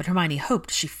 but Hermione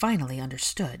hoped she finally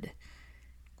understood.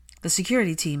 The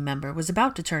security team member was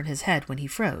about to turn his head when he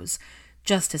froze,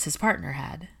 just as his partner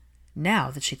had,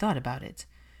 now that she thought about it.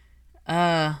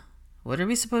 What are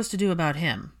we supposed to do about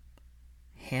him?"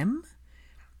 "Him?"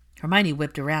 Hermione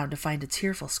whipped around to find a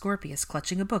tearful Scorpius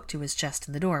clutching a book to his chest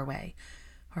in the doorway.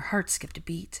 Her heart skipped a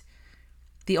beat.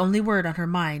 The only word on her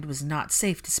mind was not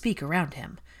safe to speak around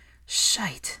him.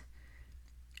 Shite.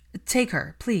 "Take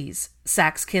her, please.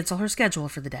 Sax, cancel her schedule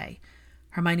for the day."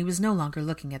 Hermione was no longer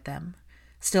looking at them,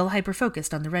 still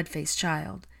hyper-focused on the red-faced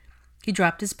child. He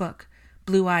dropped his book,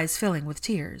 blue eyes filling with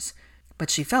tears, but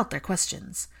she felt their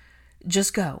questions.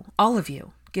 "Just go, all of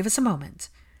you. Give us a moment."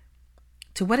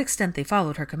 To what extent they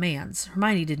followed her commands,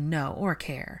 Hermione didn't know or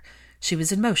care. She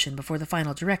was in motion before the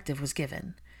final directive was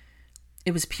given.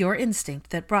 It was pure instinct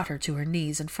that brought her to her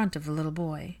knees in front of the little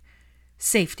boy.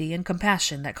 Safety and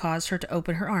compassion that caused her to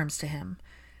open her arms to him.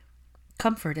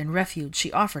 Comfort and refuge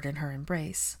she offered in her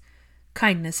embrace.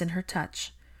 Kindness in her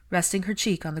touch. Resting her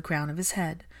cheek on the crown of his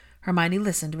head, Hermione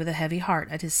listened with a heavy heart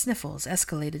as his sniffles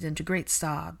escalated into great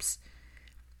sobs.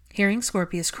 Hearing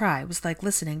Scorpius cry was like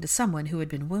listening to someone who had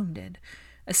been wounded,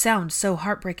 a sound so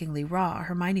heartbreakingly raw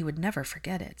Hermione would never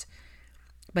forget it.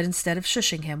 But instead of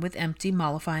shushing him with empty,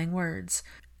 mollifying words,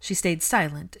 she stayed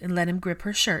silent and let him grip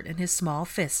her shirt in his small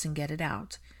fists and get it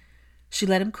out. She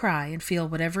let him cry and feel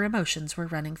whatever emotions were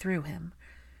running through him.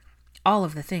 All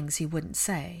of the things he wouldn't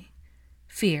say.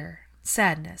 Fear,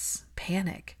 sadness,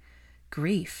 panic,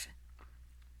 grief.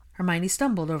 Hermione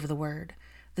stumbled over the word,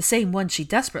 the same one she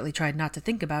desperately tried not to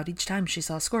think about each time she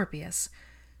saw Scorpius,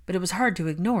 but it was hard to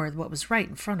ignore what was right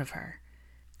in front of her.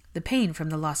 The pain from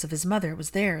the loss of his mother was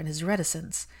there in his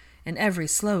reticence, in every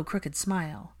slow, crooked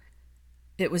smile.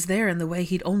 It was there in the way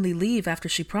he'd only leave after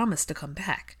she promised to come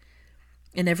back.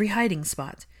 In every hiding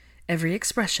spot, every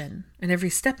expression, and every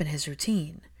step in his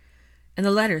routine. In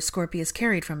the letters Scorpius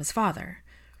carried from his father.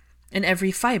 In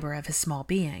every fiber of his small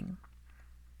being.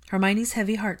 Hermione's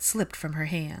heavy heart slipped from her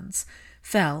hands,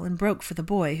 fell and broke for the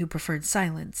boy who preferred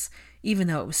silence, even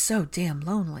though it was so damn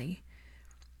lonely.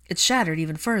 It shattered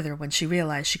even further when she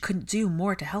realized she couldn't do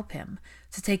more to help him,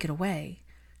 to take it away.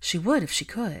 She would if she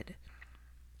could.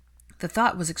 The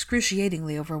thought was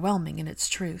excruciatingly overwhelming in its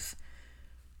truth.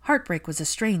 Heartbreak was a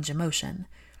strange emotion.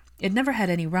 It never had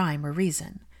any rhyme or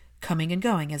reason, coming and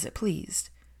going as it pleased.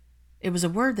 It was a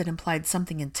word that implied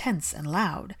something intense and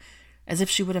loud, as if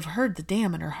she would have heard the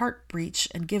dam in her heart breach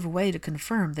and give way to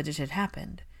confirm that it had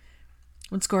happened.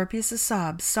 When Scorpius's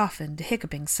sobs softened to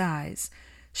hiccuping sighs,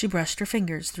 she brushed her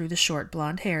fingers through the short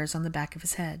blonde hairs on the back of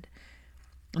his head.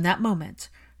 In that moment,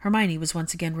 Hermione was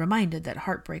once again reminded that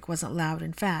heartbreak wasn't loud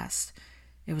and fast.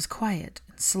 It was quiet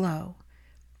and slow.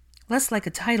 Less like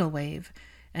a tidal wave,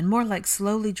 and more like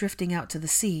slowly drifting out to the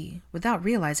sea, without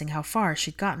realizing how far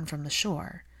she'd gotten from the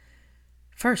shore.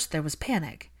 First there was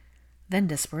panic, then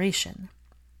desperation,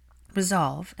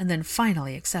 resolve, and then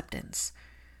finally acceptance.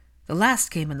 The last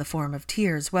came in the form of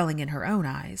tears welling in her own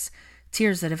eyes,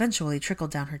 tears that eventually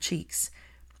trickled down her cheeks.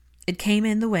 It came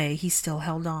in the way he still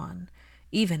held on,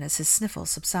 even as his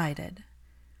sniffles subsided.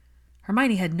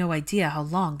 Hermione had no idea how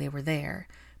long they were there,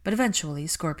 but eventually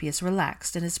Scorpius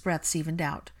relaxed and his breaths evened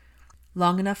out,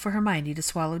 long enough for Hermione to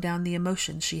swallow down the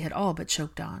emotions she had all but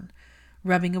choked on,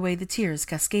 rubbing away the tears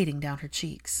cascading down her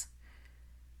cheeks.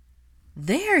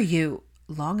 "There, you—"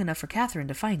 long enough for Catherine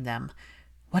to find them.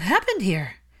 "What happened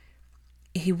here?"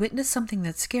 He witnessed something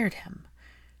that scared him.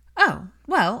 "Oh,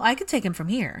 well, I could take him from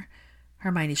here."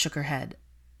 Hermione shook her head.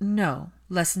 "No,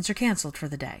 lessons are cancelled for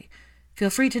the day. Feel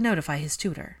free to notify his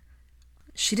tutor."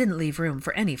 She didn't leave room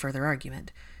for any further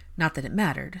argument. Not that it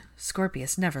mattered.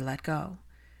 Scorpius never let go.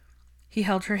 He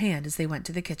held her hand as they went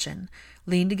to the kitchen,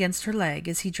 leaned against her leg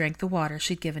as he drank the water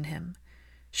she'd given him.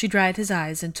 She dried his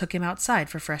eyes and took him outside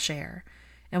for fresh air,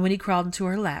 and when he crawled into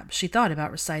her lap, she thought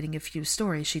about reciting a few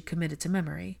stories she'd committed to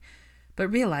memory, but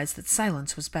realized that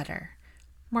silence was better,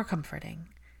 more comforting.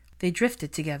 They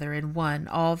drifted together in one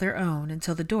all their own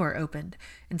until the door opened,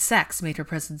 and Sax made her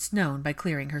presence known by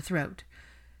clearing her throat.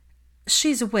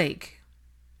 "She's awake."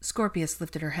 Scorpius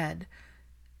lifted her head.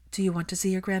 "Do you want to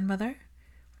see your grandmother?"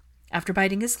 After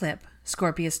biting his lip,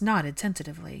 Scorpius nodded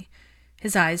tentatively.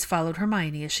 His eyes followed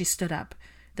Hermione as she stood up,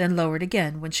 then lowered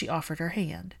again when she offered her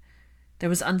hand. There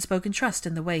was unspoken trust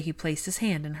in the way he placed his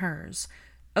hand in hers,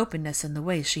 openness in the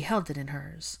way she held it in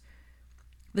hers.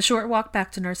 The short walk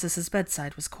back to Narcissa's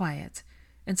bedside was quiet,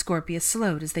 and Scorpius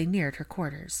slowed as they neared her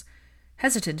quarters,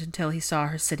 hesitant until he saw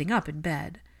her sitting up in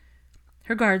bed.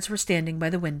 Her guards were standing by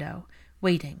the window,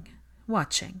 waiting,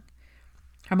 watching.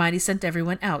 Hermione sent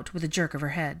everyone out with a jerk of her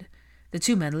head. The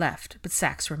 2 men left, but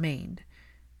Sax remained.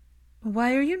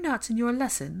 "Why are you not in your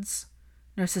lessons?"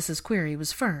 Narcissa's query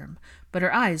was firm, but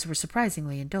her eyes were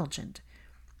surprisingly indulgent.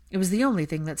 It was the only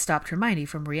thing that stopped Hermione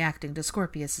from reacting to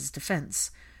Scorpius's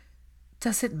defense.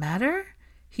 "Does it matter?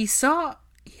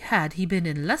 Had he been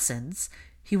in lessons,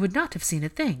 he would not have seen a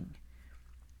thing."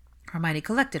 Hermione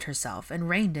collected herself and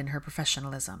reined in her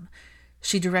professionalism.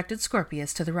 She directed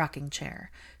Scorpius to the rocking chair,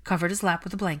 covered his lap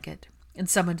with a blanket, and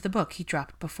summoned the book he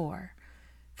dropped before.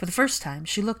 For the first time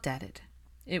she looked at it.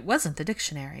 It wasn't the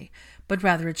dictionary, but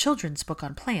rather a children's book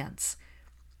on plants.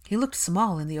 He looked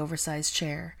small in the oversized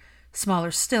chair,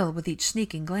 smaller still with each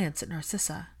sneaking glance at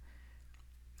Narcissa.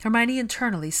 Hermione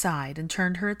internally sighed and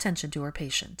turned her attention to her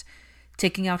patient,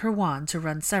 taking out her wand to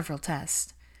run several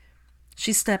tests.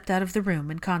 She stepped out of the room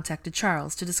and contacted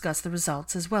Charles to discuss the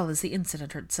results as well as the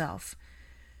incident itself.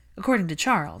 According to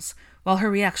Charles, while her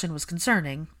reaction was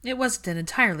concerning, it wasn't an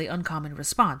entirely uncommon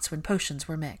response when potions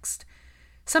were mixed.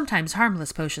 Sometimes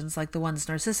harmless potions like the ones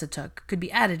Narcissa took could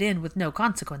be added in with no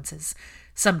consequences.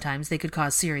 Sometimes they could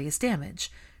cause serious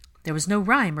damage. There was no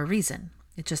rhyme or reason.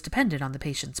 It just depended on the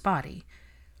patient's body.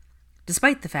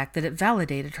 Despite the fact that it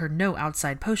validated her no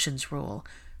outside potions rule,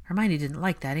 Hermione didn't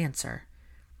like that answer.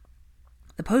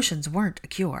 The potions weren't a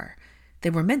cure.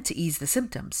 They were meant to ease the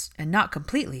symptoms, and not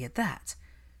completely at that.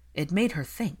 It made her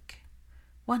think.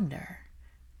 Wonder.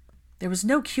 There was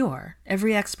no cure.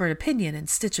 Every expert opinion and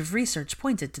stitch of research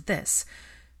pointed to this.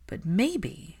 But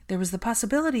maybe there was the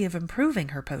possibility of improving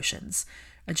her potions,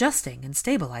 adjusting and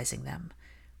stabilizing them.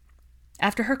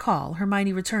 After her call,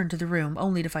 Hermione returned to the room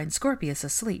only to find Scorpius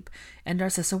asleep and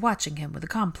Narcissa watching him with a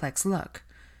complex look.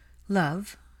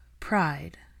 Love,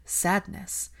 pride,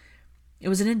 sadness. It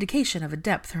was an indication of a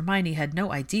depth Hermione had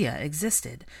no idea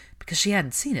existed because she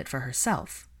hadn't seen it for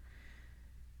herself.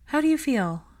 "How do you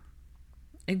feel?"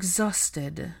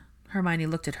 "Exhausted." Hermione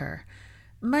looked at her.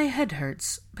 "My head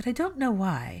hurts, but I don't know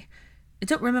why. I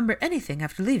don't remember anything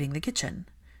after leaving the kitchen."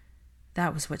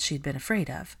 That was what she'd been afraid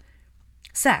of.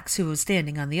 Sax, who was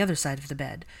standing on the other side of the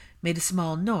bed, made a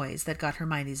small noise that got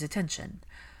Hermione's attention.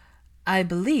 "I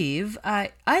believe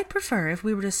I'd prefer if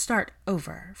we were to start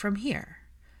over from here.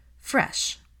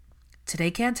 Fresh.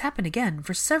 Today can't happen again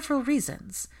for several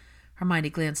reasons." Hermione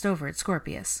glanced over at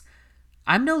Scorpius.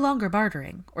 "I'm no longer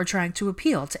bartering or trying to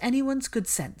appeal to anyone's good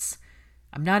sense.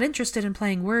 I'm not interested in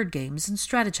playing word games and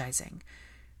strategizing.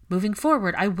 Moving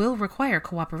forward, I will require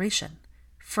cooperation.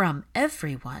 From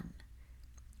everyone."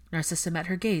 Narcissa met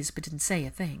her gaze but didn't say a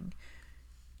thing.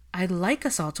 "I'd like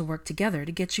us all to work together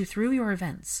to get you through your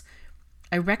events.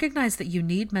 I recognize that you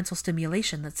need mental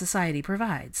stimulation that society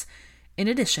provides, in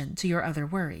addition to your other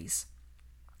worries."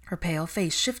 Her pale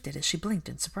face shifted as she blinked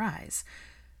in surprise.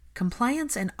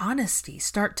 "Compliance and honesty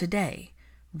start today,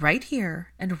 right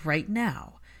here and right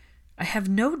now. I have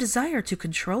no desire to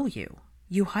control you.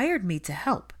 You hired me to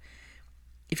help.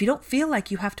 If you don't feel like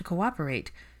you have to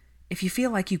cooperate, if you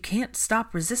feel like you can't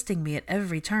stop resisting me at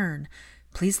every turn,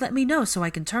 please let me know so I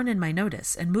can turn in my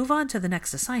notice and move on to the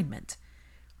next assignment."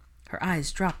 Her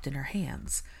eyes dropped in her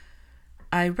hands.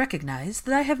 "I recognize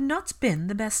that I have not been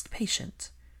the best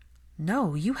patient."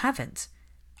 "No, you haven't.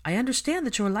 I understand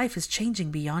that your life is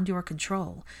changing beyond your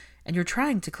control, and you're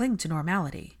trying to cling to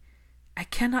normality. I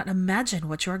cannot imagine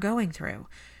what you're going through,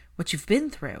 what you've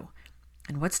been through,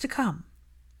 and what's to come.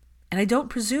 And I don't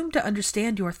presume to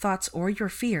understand your thoughts or your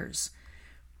fears.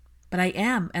 But I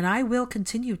am, and I will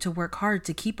continue to work hard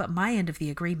to keep up my end of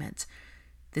the agreement.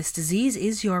 This disease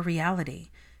is your reality.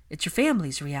 It's your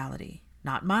family's reality,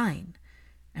 not mine.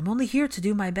 I'm only here to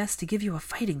do my best to give you a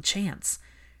fighting chance.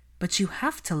 But you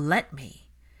have to let me."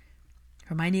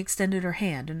 Hermione extended her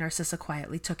hand, and Narcissa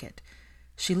quietly took it.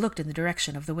 She looked in the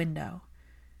direction of the window.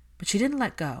 But she didn't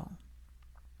let go.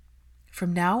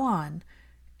 "From now on,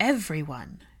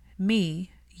 everyone,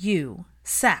 me, you,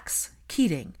 Sax,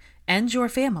 Keating, and your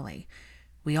family,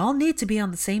 we all need to be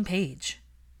on the same page.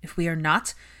 If we are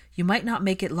not, you might not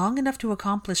make it long enough to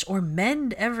accomplish or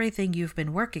mend everything you've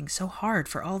been working so hard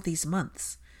for all these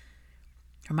months."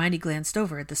 Hermione glanced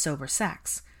over at the sober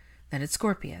Sax, then at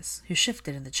Scorpius, who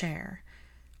shifted in the chair.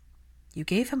 You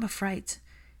gave him a fright,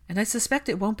 and I suspect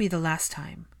it won't be the last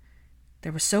time.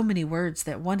 There were so many words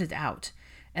that wanted out,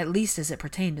 at least as it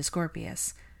pertained to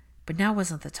Scorpius, but now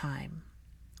wasn't the time.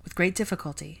 With great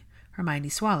difficulty, Hermione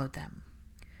swallowed them.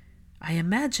 I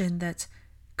imagine that,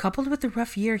 coupled with the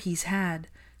rough year he's had,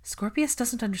 Scorpius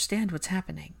doesn't understand what's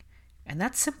happening, and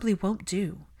that simply won't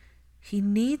do. He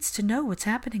needs to know what's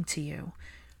happening to you,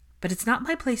 but it's not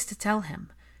my place to tell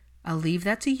him. I'll leave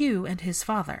that to you and his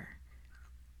father.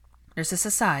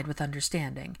 Narcissa sighed with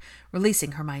understanding,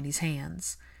 releasing Hermione's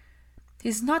hands.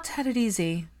 He's not had it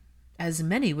easy, as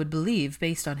many would believe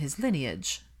based on his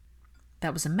lineage.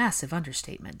 That was a massive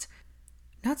understatement.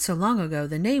 Not so long ago,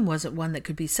 the name wasn't one that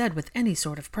could be said with any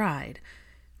sort of pride.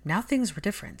 Now things were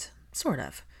different, sort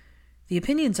of. The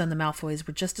opinions on the Malfoys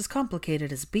were just as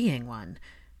complicated as being one.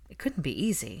 It couldn't be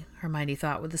easy, Hermione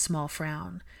thought with a small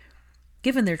frown.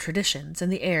 Given their traditions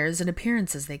and the airs and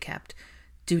appearances they kept,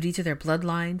 duty to their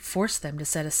bloodline forced them to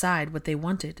set aside what they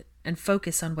wanted and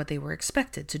focus on what they were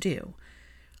expected to do.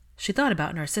 She thought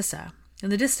about Narcissa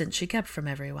and the distance she kept from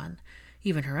everyone,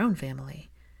 even her own family.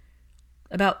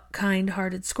 About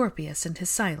kind-hearted Scorpius and his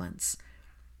silence.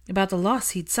 About the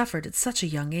loss he'd suffered at such a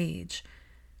young age.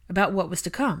 About what was to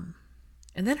come.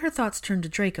 And then her thoughts turned to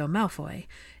Draco Malfoy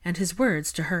and his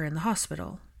words to her in the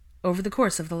hospital, over the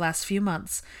course of the last few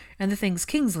months, and the things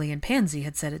Kingsley and Pansy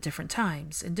had said at different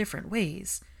times, in different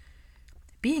ways.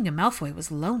 Being a Malfoy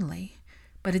was lonely,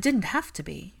 but it didn't have to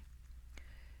be.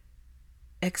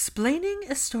 Explaining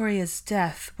Astoria's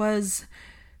death was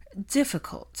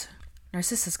difficult.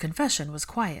 Narcissa's confession was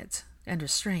quiet and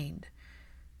restrained,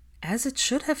 as it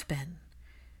should have been.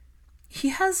 He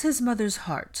has his mother's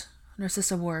heart.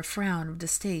 Narcissa wore a frown of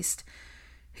distaste.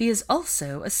 He is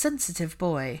also a sensitive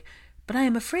boy, but I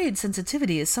am afraid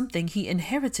sensitivity is something he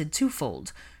inherited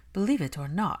twofold, believe it or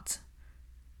not.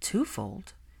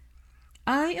 Twofold?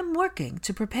 I am working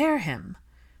to prepare him.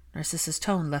 Narcissa's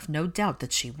tone left no doubt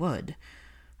that she would.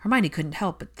 Hermione couldn't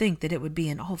help but think that it would be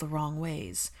in all the wrong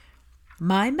ways.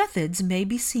 My methods may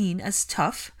be seen as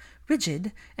tough,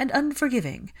 rigid, and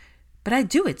unforgiving, but I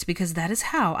do it because that is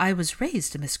how I was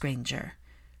raised, Miss Granger.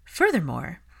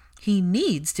 Furthermore, he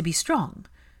needs to be strong.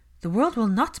 The world will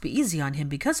not be easy on him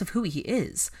because of who he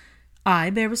is.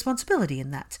 I bear responsibility in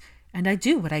that, and I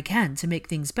do what I can to make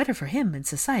things better for him and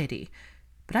society,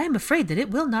 but I am afraid that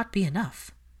it will not be enough.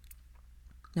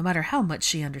 No matter how much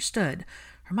she understood,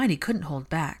 Hermione couldn't hold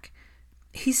back.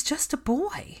 He's just a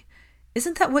boy.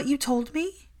 Isn't that what you told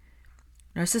me?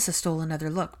 Narcissa stole another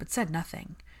look, but said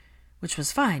nothing, which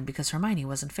was fine because Hermione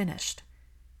wasn't finished.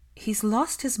 He's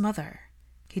lost his mother.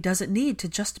 He doesn't need to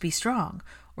just be strong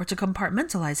or to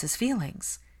compartmentalize his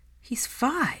feelings. He's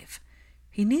 5.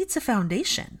 He needs a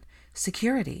foundation,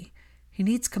 security. He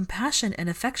needs compassion and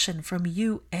affection from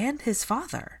you and his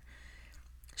father.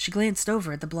 She glanced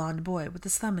over at the blond boy with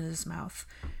his thumb in his mouth.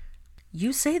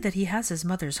 You say that he has his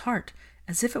mother's heart,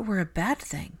 as if it were a bad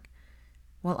thing.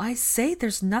 Well, I say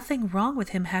there's nothing wrong with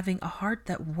him having a heart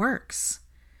that works.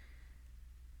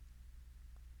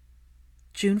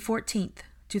 June 14th,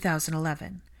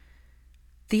 2011.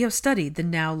 Theo studied the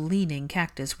now leaning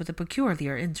cactus with a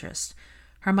peculiar interest.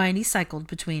 Hermione cycled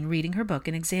between reading her book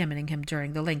and examining him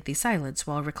during the lengthy silence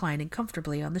while reclining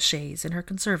comfortably on the chaise in her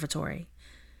conservatory.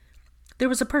 There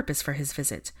was a purpose for his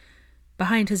visit.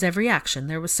 Behind his every action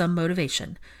there was some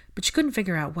motivation, but she couldn't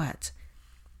figure out what.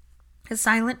 His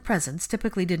silent presence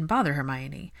typically didn't bother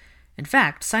Hermione. In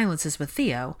fact, silences with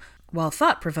Theo, while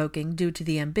thought-provoking due to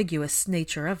the ambiguous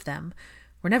nature of them,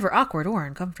 were never awkward or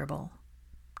uncomfortable.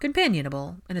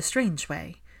 Companionable, in a strange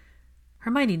way.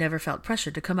 Hermione never felt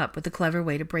pressured to come up with a clever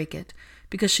way to break it,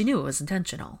 because she knew it was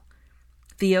intentional.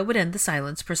 Theo would end the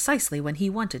silence precisely when he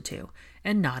wanted to,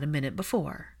 and not a minute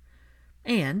before.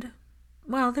 And,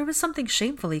 well, there was something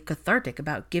shamefully cathartic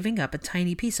about giving up a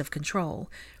tiny piece of control,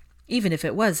 even if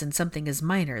it was in something as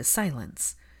minor as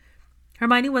silence.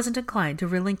 Hermione wasn't inclined to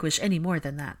relinquish any more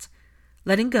than that.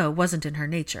 Letting go wasn't in her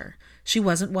nature. She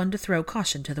wasn't one to throw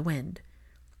caution to the wind.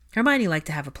 Hermione liked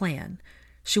to have a plan.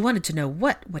 She wanted to know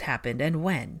what would happen and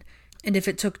when, and if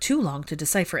it took too long to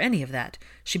decipher any of that,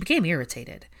 she became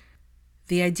irritated.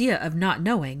 The idea of not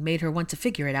knowing made her want to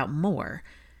figure it out more.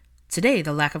 Today,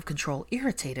 the lack of control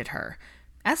irritated her,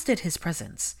 as did his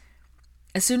presence.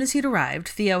 As soon as he'd arrived,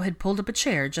 Theo had pulled up a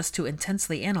chair just to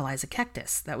intensely analyze a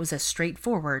cactus that was as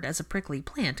straightforward as a prickly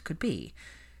plant could be.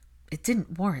 It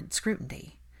didn't warrant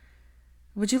scrutiny.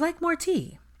 "Would you like more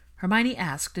tea?" Hermione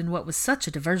asked in what was such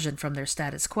a diversion from their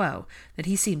status quo that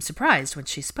he seemed surprised when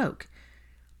she spoke.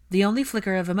 The only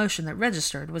flicker of emotion that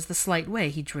registered was the slight way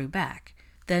he drew back.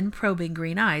 Then probing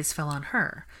green eyes fell on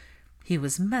her. He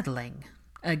was meddling.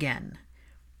 Again.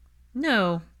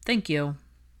 "No, thank you,"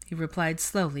 he replied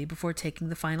slowly before taking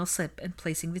the final sip and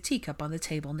placing the teacup on the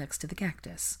table next to the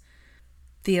cactus.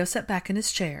 Theo sat back in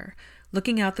his chair,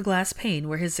 looking out the glass pane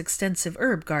where his extensive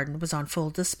herb garden was on full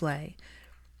display.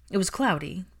 It was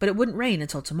cloudy, but it wouldn't rain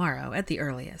until tomorrow, at the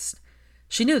earliest.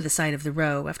 She knew the sight of the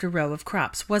row after row of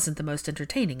crops wasn't the most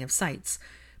entertaining of sights,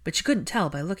 but she couldn't tell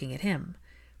by looking at him.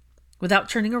 Without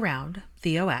turning around,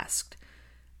 Theo asked,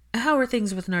 "How are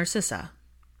things with Narcissa?"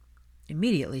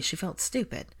 Immediately she felt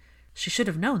stupid. She should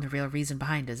have known the real reason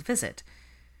behind his visit.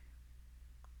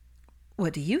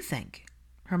 "What do you think?"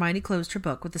 Hermione closed her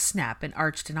book with a snap and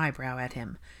arched an eyebrow at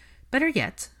him. "Better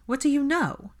yet, what do you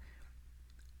know?"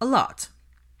 "A lot."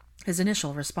 His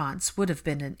initial response would have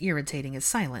been as irritating as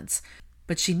silence,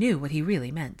 but she knew what he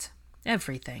really meant.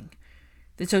 Everything.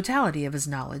 The totality of his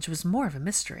knowledge was more of a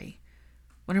mystery.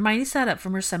 When Hermione sat up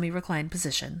from her semi-reclined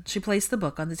position, she placed the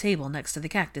book on the table next to the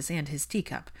cactus and his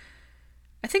teacup.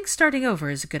 "I think starting over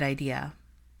is a good idea."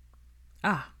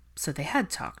 Ah, so they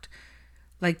had talked.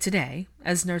 Like today,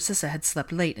 as Narcissa had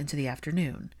slept late into the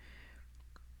afternoon.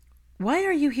 "Why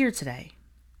are you here today?"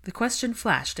 The question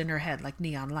flashed in her head like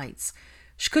neon lights.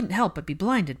 She couldn't help but be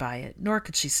blinded by it, nor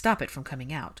could she stop it from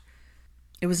coming out.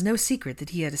 It was no secret that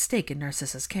he had a stake in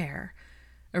Narcissa's care,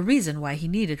 a reason why he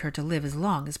needed her to live as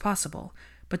long as possible,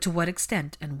 but to what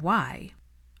extent and why?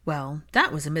 Well,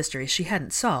 that was a mystery she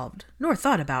hadn't solved, nor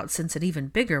thought about since an even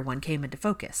bigger one came into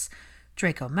focus.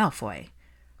 Draco Malfoy.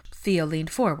 Theo leaned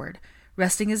forward,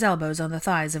 resting his elbows on the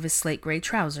thighs of his slate-gray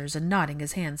trousers and knotting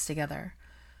his hands together.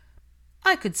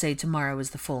 "I could say tomorrow is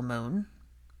the full moon.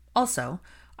 Also,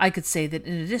 I could say that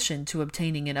in addition to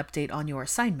obtaining an update on your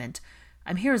assignment,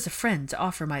 I'm here as a friend to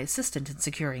offer my assistance in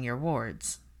securing your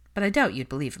wards. But I doubt you'd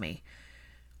believe me."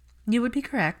 "You would be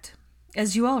correct.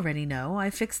 As you already know, I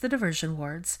fixed the diversion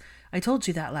wards. I told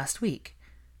you that last week."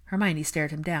 Hermione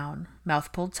stared him down,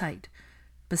 mouth pulled tight.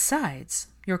 "Besides,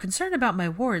 your concern about my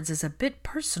wards is a bit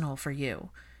personal for you."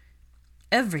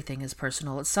 "Everything is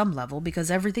personal at some level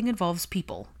because everything involves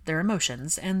people, their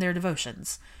emotions, and their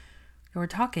devotions." "You're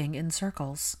talking in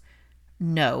circles."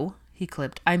 "No," he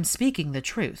clipped. "I'm speaking the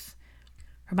truth."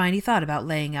 Hermione thought about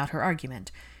laying out her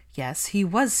argument. Yes, he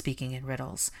was speaking in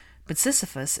riddles, but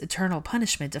Sisyphus' eternal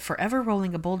punishment of forever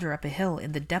rolling a boulder up a hill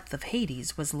in the depth of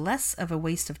Hades was less of a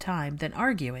waste of time than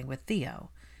arguing with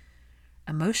Theo.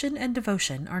 "Emotion and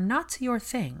devotion are not your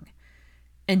thing."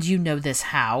 "And you know this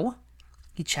how?"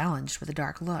 he challenged with a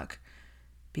dark look.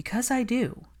 "Because I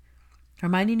do."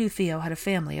 Hermione knew Theo had a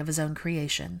family of his own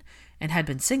creation, and had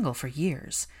been single for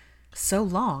years. So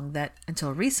long that,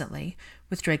 until recently,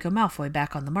 with Draco Malfoy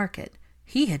back on the market,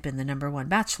 he had been the #1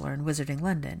 bachelor in Wizarding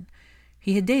London.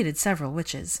 He had dated several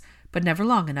witches, but never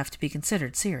long enough to be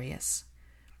considered serious.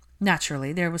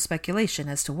 Naturally, there was speculation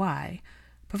as to why.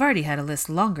 Pavarti had a list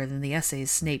longer than the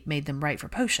essays Snape made them write for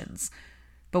potions.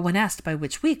 But when asked by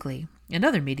Witch Weekly, and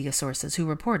other media sources who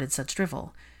reported such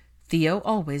drivel, Theo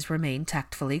always remained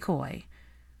tactfully coy.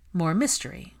 More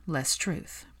mystery, less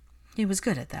truth. He was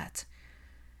good at that.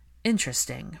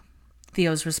 "Interesting."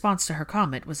 Theo's response to her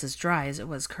comment was as dry as it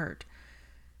was curt.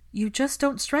 "You just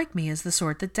don't strike me as the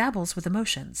sort that dabbles with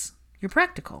emotions. You're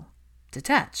practical.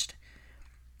 Detached."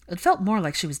 It felt more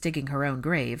like she was digging her own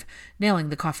grave, nailing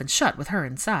the coffin shut with her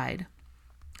inside.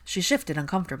 She shifted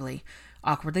uncomfortably,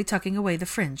 awkwardly tucking away the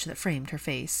fringe that framed her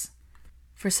face.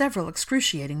 For several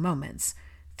excruciating moments,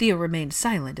 Theo remained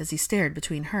silent as he stared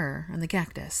between her and the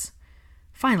cactus.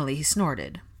 Finally he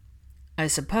snorted. "I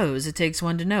suppose it takes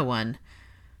one to know one."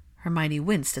 Hermione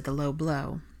winced at the low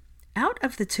blow. "Out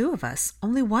of the two of us,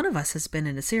 only one of us has been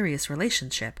in a serious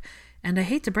relationship, and I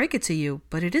hate to break it to you,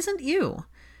 but it isn't you."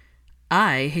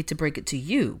 "I hate to break it to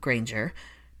you, Granger,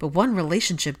 but one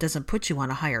relationship doesn't put you on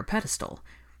a higher pedestal.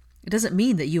 It doesn't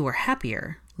mean that you were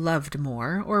happier, loved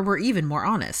more, or were even more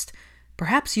honest.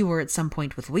 Perhaps you were at some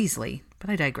point with Weasley, but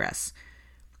I digress."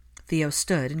 Theo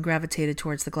stood and gravitated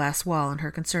towards the glass wall in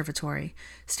her conservatory,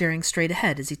 staring straight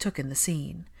ahead as he took in the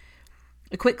scene.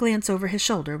 A quick glance over his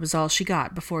shoulder was all she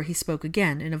got before he spoke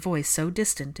again in a voice so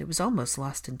distant it was almost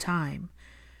lost in time.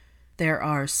 "There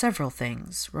are several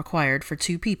things required for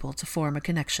two people to form a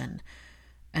connection,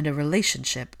 and a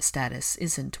relationship status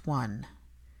isn't one."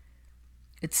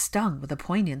 It stung with a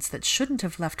poignance that shouldn't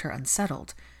have left her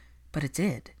unsettled, but it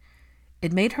did.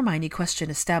 It made Hermione question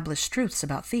established truths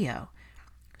about Theo.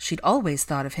 She'd always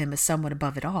thought of him as someone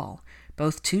above it all,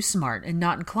 both too smart and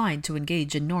not inclined to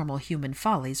engage in normal human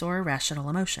follies or irrational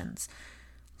emotions.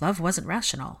 Love wasn't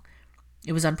rational.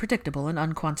 It was unpredictable and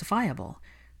unquantifiable,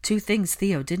 two things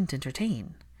Theo didn't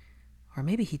entertain. Or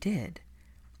maybe he did.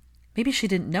 Maybe she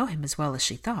didn't know him as well as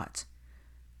she thought.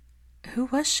 Who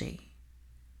was she?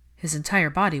 His entire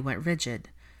body went rigid.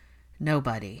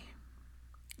 Nobody.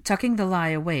 Tucking the lie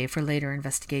away for later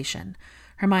investigation,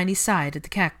 Hermione sighed at the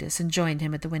cactus and joined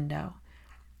him at the window.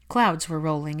 Clouds were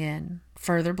rolling in,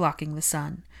 further blocking the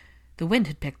sun. The wind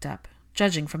had picked up,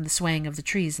 judging from the swaying of the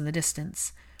trees in the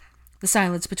distance. The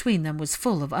silence between them was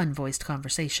full of unvoiced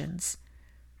conversations.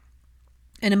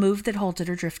 In a move that halted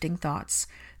her drifting thoughts,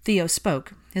 Theo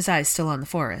spoke, his eyes still on the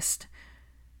forest.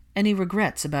 "Any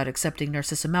regrets about accepting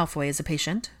Narcissa Malfoy as a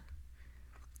patient?"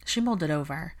 She mulled it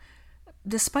over.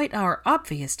 "Despite our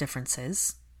obvious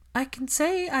differences, I can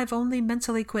say I've only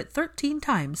mentally quit 13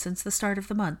 times since the start of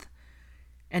the month.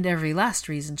 And every last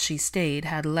reason she stayed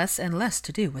had less and less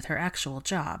to do with her actual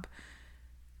job.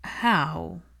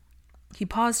 How?" He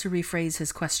paused to rephrase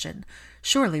his question,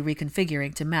 surely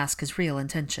reconfiguring to mask his real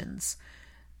intentions.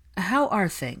 "How are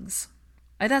things?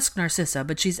 I'd ask Narcissa,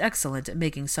 but she's excellent at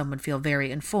making someone feel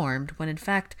very informed when in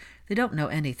fact they don't know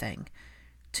anything.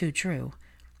 Too true.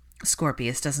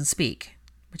 Scorpius doesn't speak,"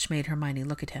 which made Hermione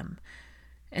look at him.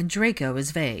 "And Draco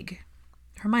is vague."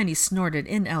 Hermione snorted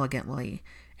inelegantly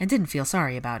and didn't feel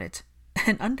sorry about it.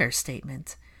 An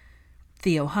understatement.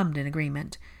 Theo hummed in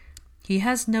agreement. "He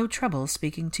has no trouble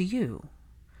speaking to you.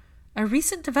 A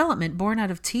recent development born out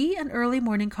of tea and early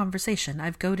morning conversation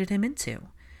I've goaded him into.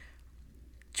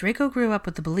 Draco grew up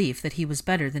with the belief that he was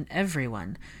better than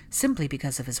everyone simply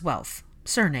because of his wealth,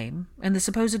 surname, and the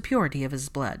supposed purity of his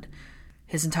blood.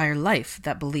 His entire life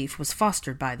that belief was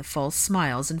fostered by the false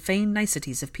smiles and feigned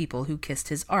niceties of people who kissed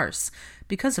his arse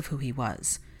because of who he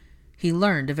was. He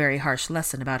learned a very harsh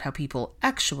lesson about how people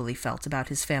actually felt about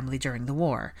his family during the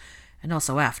war, and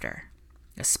also after.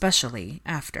 Especially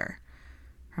after."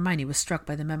 Hermione was struck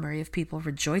by the memory of people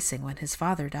rejoicing when his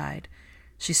father died.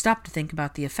 She stopped to think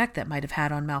about the effect that might have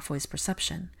had on Malfoy's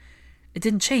perception. It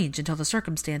didn't change until the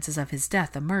circumstances of his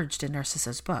death emerged in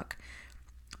Narcissa's book.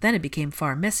 Then it became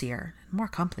far messier and more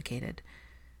complicated.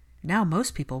 Now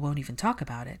most people won't even talk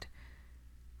about it.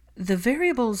 The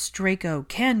variables Draco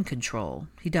can control,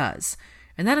 he does,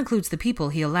 and that includes the people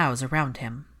he allows around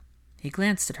him. He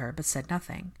glanced at her, but said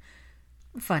nothing.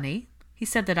 "Funny, he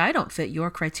said that I don't fit your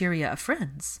criteria of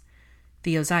friends."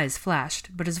 Theo's eyes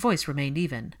flashed, but his voice remained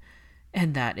even.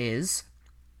 "And that is?"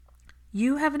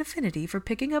 "You have an affinity for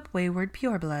picking up wayward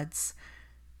purebloods."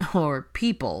 "Or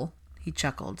people," he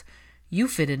chuckled. "You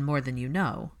fit in more than you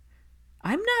know."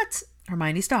 "I'm not—"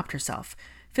 Hermione stopped herself,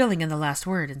 filling in the last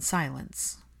word in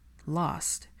silence.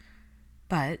 Lost.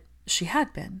 But she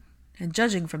had been, and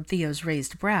judging from Theo's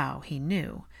raised brow, he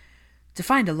knew. To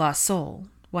find a lost soul,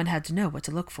 one had to know what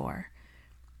to look for.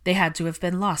 They had to have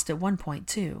been lost at one point,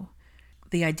 too.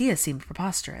 The idea seemed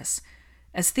preposterous,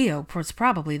 as Theo was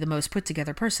probably the most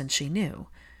put-together person she knew,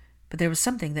 but there was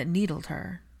something that needled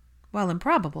her. While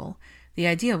improbable, the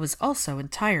idea was also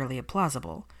entirely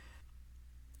implausible.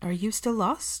 "Are you still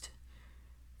lost?"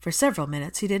 For several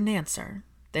minutes he didn't answer.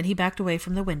 Then he backed away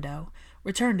from the window,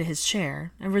 returned to his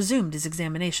chair, and resumed his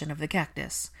examination of the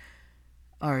cactus.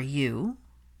 "Are you?"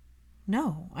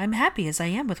 "No, I'm happy as I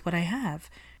am with what I have.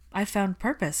 I've found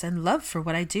purpose and love for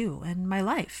what I do and my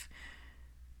life."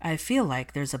 "I feel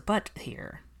like there's a but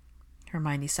here."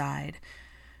 Hermione sighed.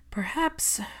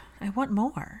 "Perhaps I want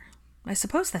more. I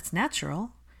suppose that's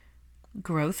natural.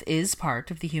 Growth is part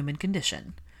of the human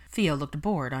condition." Theo looked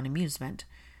bored on amusement.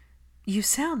 "You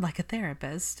sound like a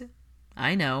therapist."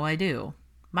 "I know, I do.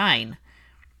 Mine."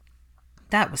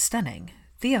 That was stunning.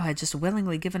 Theo had just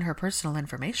willingly given her personal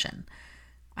information.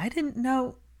 "I didn't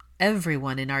know—"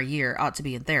 "Everyone in our year ought to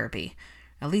be in therapy,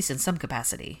 at least in some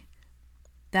capacity."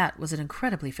 That was an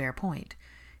incredibly fair point.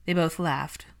 They both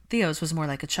laughed. Theo's was more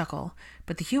like a chuckle,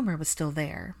 but the humor was still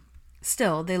there.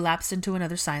 Still, they lapsed into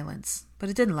another silence, but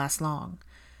it didn't last long.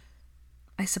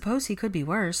 "I suppose he could be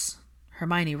worse."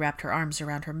 Hermione wrapped her arms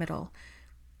around her middle.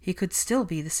 "He could still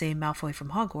be the same Malfoy from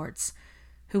Hogwarts,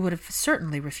 who would have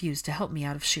certainly refused to help me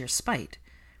out of sheer spite.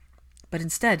 But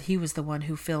instead he was the one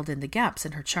who filled in the gaps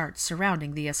in her charts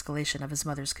surrounding the escalation of his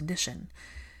mother's condition.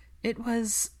 It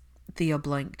was—" Theo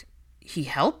blinked. "He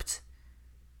helped?"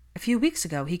 "A few weeks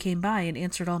ago he came by and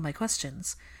answered all my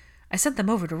questions. I sent them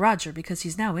over to Roger because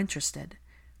he's now interested."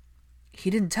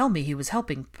 "He didn't tell me he was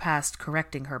helping past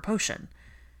correcting her potion."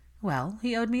 "Well,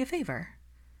 he owed me a favor."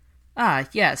 "Ah,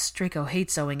 yes, Draco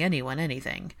hates owing anyone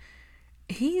anything."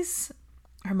 "He's—"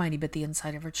 Hermione bit the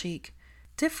inside of her cheek.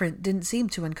 Different didn't seem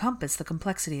to encompass the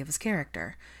complexity of his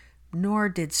character, nor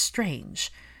did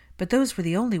strange, but those were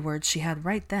the only words she had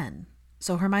right then,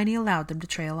 so Hermione allowed them to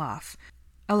trail off,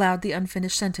 allowed the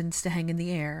unfinished sentence to hang in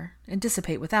the air and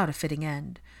dissipate without a fitting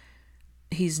end.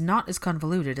 "He's not as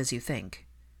convoluted as you think."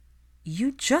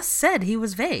 You just said he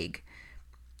was vague.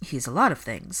 He's a lot of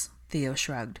things, Theo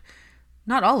shrugged.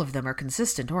 Not all of them are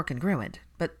consistent or congruent,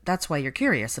 but that's why you're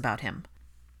curious about him.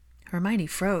 Hermione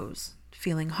froze,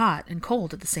 feeling hot and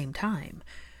cold at the same time.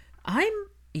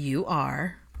 You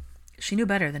are. She knew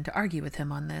better than to argue with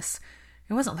him on this.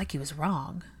 It wasn't like he was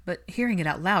wrong, but hearing it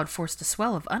out loud forced a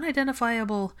swell of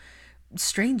unidentifiable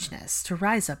strangeness to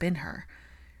rise up in her.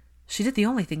 She did the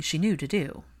only thing she knew to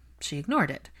do. She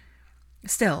ignored it.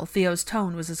 Still, Theo's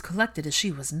tone was as collected as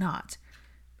she was not.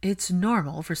 It's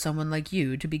normal for someone like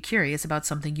you to be curious about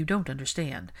something you don't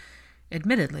understand.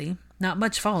 Admittedly, not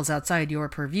much falls outside your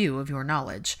purview of your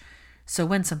knowledge. So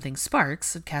when something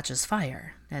sparks, it catches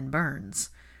fire and burns.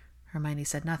 Hermione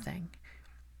said nothing.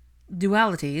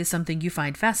 Duality is something you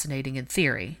find fascinating in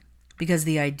theory, because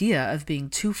the idea of being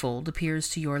twofold appears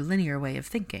to your linear way of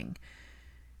thinking.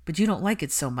 But you don't like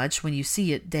it so much when you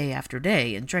see it day after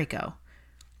day in Draco.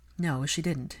 No, she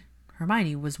didn't.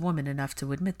 Hermione was woman enough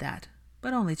to admit that,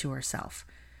 but only to herself.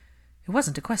 It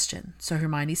wasn't a question, so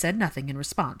Hermione said nothing in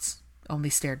response, only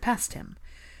stared past him.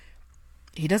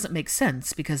 He doesn't make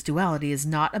sense because duality is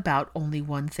not about only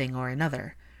one thing or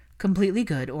another, completely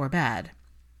good or bad,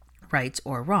 right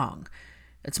or wrong.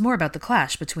 It's more about the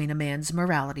clash between a man's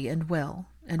morality and will,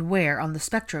 and where on the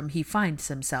spectrum he finds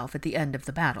himself at the end of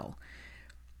the battle.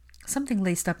 Something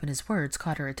laced up in his words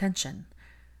caught her attention.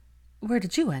 Where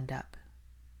did you end up?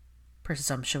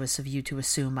 Presumptuous of you to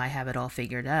assume I have it all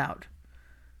figured out.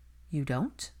 You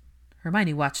don't?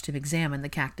 Hermione watched him examine the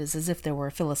cactus as if there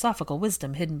were philosophical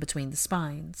wisdom hidden between the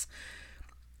spines.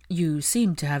 You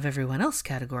seem to have everyone else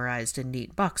categorized in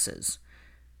neat boxes.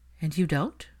 And you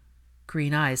don't?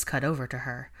 Green eyes cut over to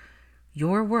her.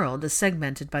 Your world is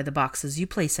segmented by the boxes you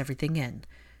place everything in.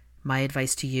 My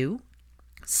advice to you?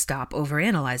 Stop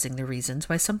overanalyzing the reasons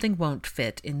why something won't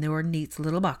fit in your neat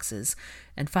little boxes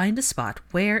and find a spot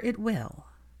where it will.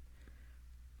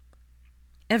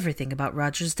 Everything about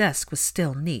Roger's desk was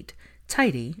still neat,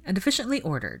 tidy, and efficiently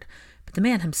ordered, but the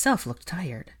man himself looked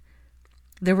tired.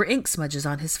 There were ink smudges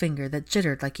on his finger that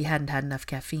jittered like he hadn't had enough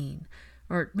caffeine,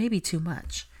 or maybe too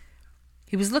much.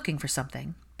 He was looking for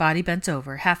something, body bent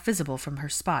over, half visible from her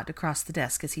spot across the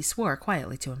desk as he swore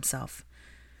quietly to himself.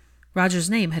 Roger's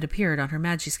name had appeared on her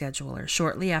Magischeduler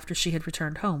shortly after she had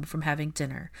returned home from having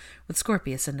dinner with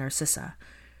Scorpius and Narcissa,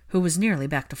 who was nearly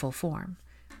back to full form.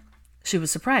 She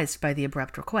was surprised by the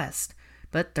abrupt request,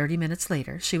 but 30 minutes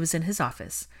later she was in his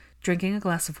office, drinking a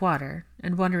glass of water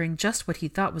and wondering just what he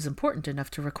thought was important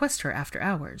enough to request her after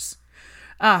hours.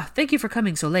 Thank you for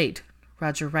coming so late,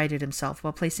 Roger righted himself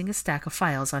while placing a stack of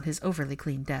files on his overly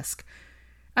clean desk.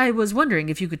 I was wondering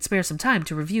if you could spare some time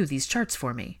to review these charts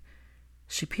for me.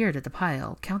 She peered at the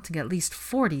pile, counting at least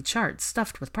 40 charts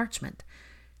stuffed with parchment.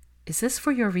 Is this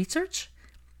for your research?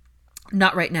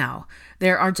 Not right now.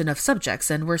 There aren't enough subjects,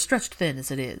 and we're stretched thin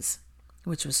as it is.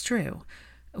 Which was true.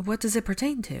 What does it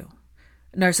pertain to?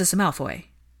 Narcissa Malfoy.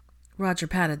 Roger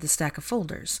patted the stack of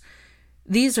folders.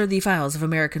 These are the files of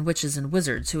American witches and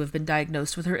wizards who have been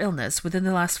diagnosed with her illness within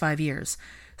the last 5 years.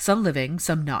 Some living,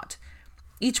 some not.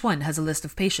 Each one has a list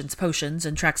of patients' potions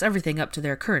and tracks everything up to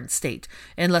their current state,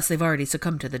 unless they've already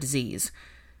succumbed to the disease.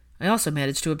 I also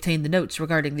managed to obtain the notes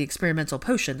regarding the experimental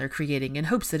potion they're creating in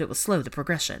hopes that it will slow the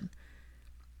progression.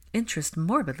 Interest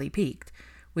morbidly piqued,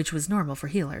 which was normal for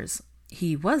healers.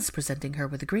 He was presenting her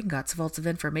with a Gringotts vault of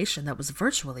information that was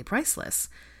virtually priceless.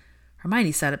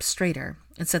 Hermione sat up straighter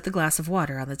and set the glass of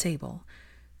water on the table.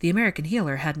 The American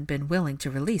healer hadn't been willing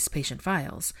to release patient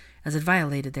files, as it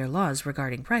violated their laws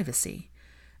regarding privacy.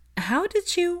 How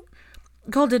did you...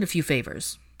 Called in a few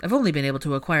favors. I've only been able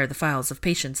to acquire the files of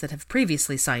patients that have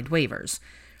previously signed waivers.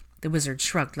 The wizard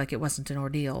shrugged like it wasn't an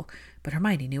ordeal, but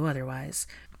Hermione knew otherwise.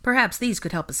 Perhaps these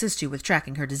could help assist you with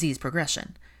tracking her disease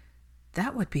progression.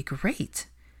 That would be great.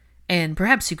 And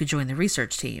perhaps you could join the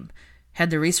research team. Head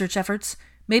the research efforts,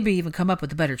 maybe even come up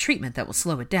with a better treatment that will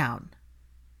slow it down.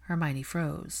 Hermione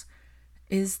froze.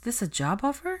 Is this a job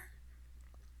offer?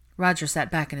 Roger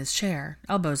sat back in his chair,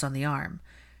 elbows on the arm.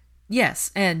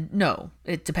 Yes, and no,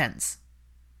 it depends.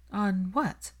 On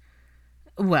what?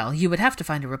 Well, you would have to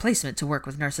find a replacement to work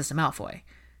with Narcissa Malfoy.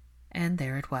 And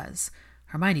there it was.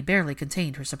 Hermione barely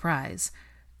contained her surprise.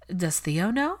 Does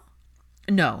Theo know?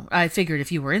 No, I figured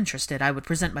if you were interested, I would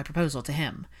present my proposal to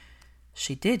him.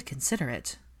 She did consider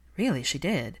it. Really, she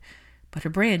did. But her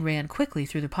brain ran quickly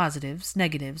through the positives,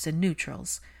 negatives, and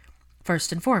neutrals.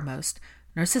 First and foremost,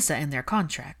 Narcissa and their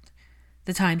contract.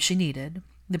 The time she needed,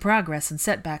 the progress and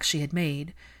setbacks she had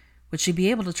made. Would she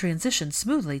be able to transition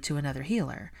smoothly to another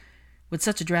healer? Would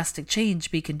such a drastic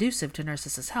change be conducive to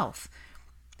Narcissa's health?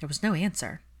 There was no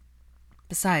answer.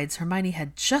 Besides, Hermione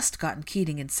had just gotten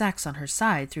Keating and Saxe on her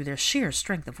side through their sheer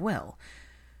strength of will.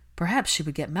 Perhaps she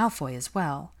would get Malfoy as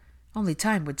well. Only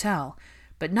time would tell,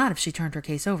 but not if she turned her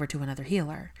case over to another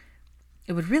healer.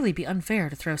 It would really be unfair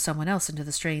to throw someone else into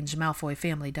the strange Malfoy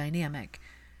family dynamic.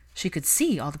 She could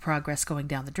see all the progress going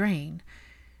down the drain.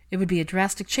 It would be a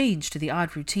drastic change to the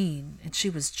odd routine, and she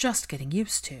was just getting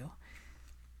used to.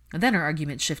 And then her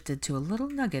argument shifted to a little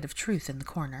nugget of truth in the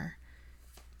corner.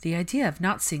 The idea of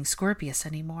not seeing Scorpius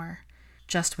anymore,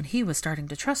 just when he was starting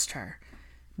to trust her,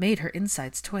 made her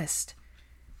insides twist.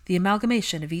 The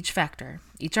amalgamation of each factor,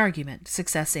 each argument,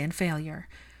 success and failure,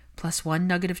 plus one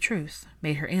nugget of truth,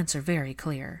 made her answer very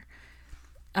clear.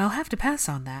 "I'll have to pass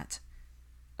on that."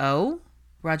 "Oh?"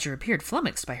 Roger appeared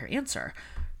flummoxed by her answer.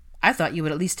 "I thought you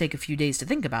would at least take a few days to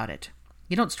think about it.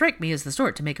 You don't strike me as the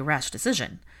sort to make a rash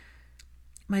decision."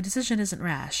 "My decision isn't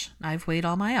rash. I've weighed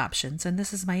all my options, and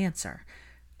this is my answer.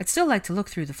 I'd still like to look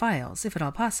through the files, if at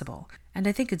all possible, and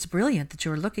I think it's brilliant that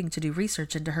you are looking to do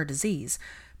research into her disease,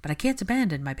 but I can't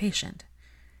abandon my patient."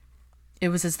 It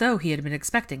was as though he had been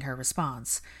expecting her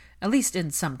response, at least in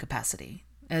some capacity,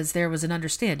 as there was an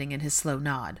understanding in his slow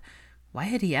nod. Why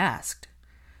had he asked?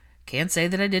 "Can't say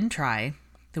that I didn't try."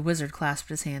 The wizard clasped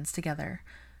his hands together.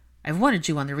 "I've wanted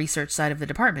you on the research side of the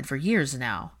department for years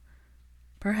now."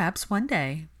 "Perhaps one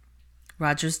day."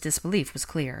 Roger's disbelief was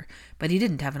clear, but he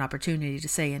didn't have an opportunity to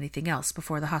say anything else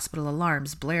before the hospital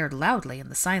alarms blared loudly in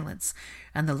the silence,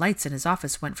 and the lights in his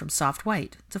office went from soft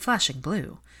white to flashing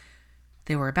blue.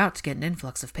 They were about to get an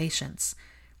influx of patients.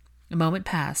 A moment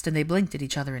passed, and they blinked at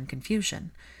each other in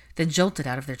confusion, then jolted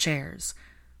out of their chairs.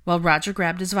 While Roger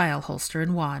grabbed his vial holster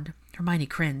and wand, Hermione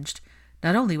cringed.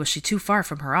 Not only was she too far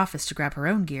from her office to grab her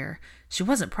own gear, she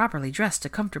wasn't properly dressed to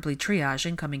comfortably triage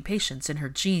incoming patients in her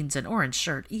jeans and orange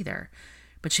shirt either,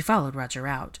 but she followed Roger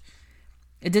out.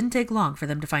 It didn't take long for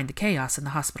them to find the chaos in the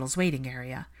hospital's waiting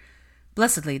area.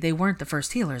 Blessedly, they weren't the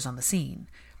first healers on the scene.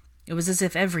 It was as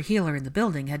if every healer in the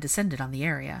building had descended on the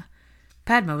area.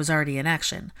 Padma was already in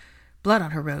action, blood on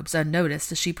her robes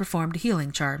unnoticed as she performed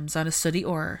healing charms on a sooty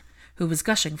Auror, who was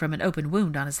gushing from an open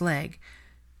wound on his leg.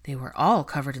 They were all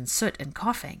covered in soot and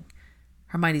coughing.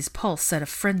 Hermione's pulse set a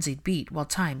frenzied beat while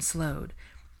time slowed.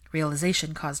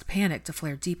 Realization caused panic to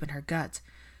flare deep in her gut.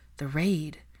 The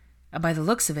raid. And by the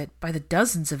looks of it, by the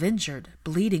dozens of injured,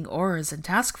 bleeding Aurors and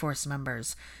task force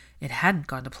members, it hadn't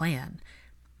gone to plan.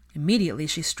 Immediately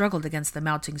she struggled against the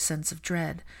mounting sense of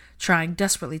dread, trying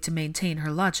desperately to maintain her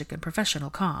logic and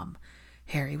professional calm.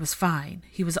 Harry was fine.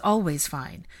 He was always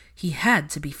fine. He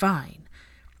had to be fine.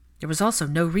 There was also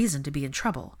no reason to be in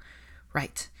trouble.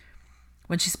 Right.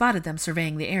 When she spotted them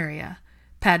surveying the area,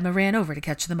 Padma ran over to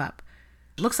catch them up.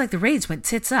 "Looks like the raids went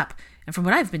tits up, and from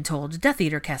what I've been told, Death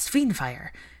Eater cast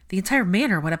Fiendfire. The entire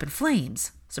manor went up in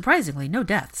flames. Surprisingly, no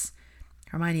deaths."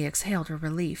 Hermione exhaled her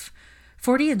relief.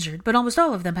 40 injured, but almost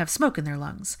all of them have smoke in their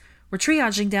lungs. We're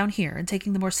triaging down here and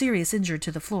taking the more serious injured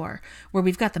to the floor, where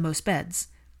we've got the most beds.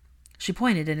 She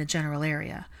pointed in a general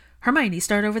area. "Hermione,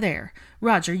 start over there.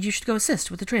 Roger, you should go assist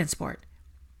with the transport."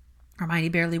 Hermione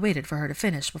barely waited for her to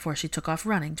finish before she took off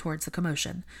running towards the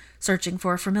commotion, searching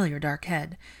for a familiar dark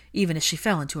head, even as she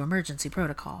fell into emergency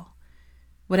protocol.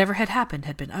 Whatever had happened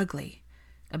had been ugly.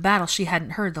 A battle she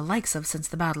hadn't heard the likes of since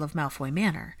the Battle of Malfoy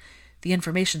Manor. The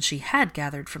information she had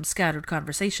gathered from scattered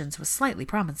conversations was slightly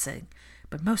promising,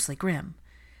 but mostly grim.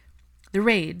 The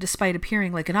raid, despite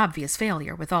appearing like an obvious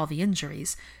failure with all the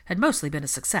injuries, had mostly been a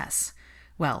success.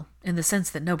 Well, in the sense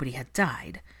that nobody had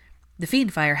died. The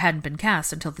Fiendfire hadn't been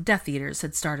cast until the Death Eaters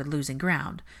had started losing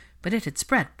ground, but it had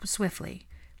spread swiftly.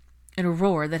 In a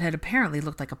roar that had apparently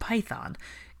looked like a python,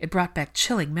 it brought back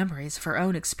chilling memories of her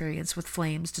own experience with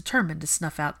flames determined to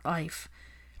snuff out life.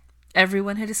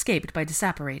 Everyone had escaped by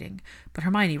disapparating, but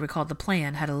Hermione recalled the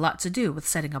plan had a lot to do with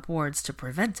setting up wards to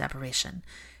prevent apparition,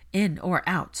 in or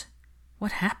out.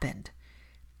 What happened?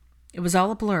 It was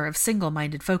all a blur of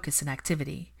single-minded focus and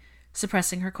activity.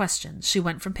 Suppressing her questions, she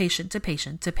went from patient to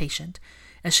patient to patient,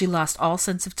 as she lost all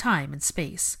sense of time and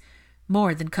space.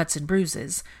 More than cuts and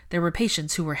bruises, there were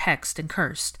patients who were hexed and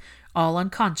cursed, all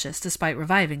unconscious despite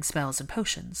reviving spells and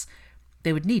potions.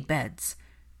 They would need beds.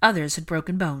 Others had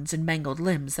broken bones and mangled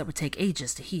limbs that would take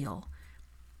ages to heal.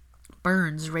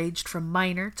 Burns raged from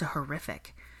minor to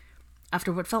horrific.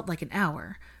 After what felt like an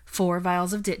hour, 4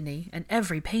 vials of Dittany, and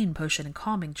every pain potion and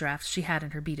calming draught she had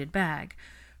in her beaded bag,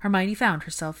 Hermione found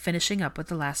herself finishing up with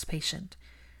the last patient.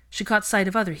 She caught sight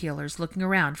of other healers looking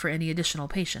around for any additional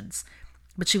patients,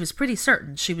 but she was pretty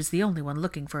certain she was the only one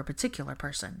looking for a particular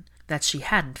person that she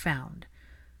hadn't found.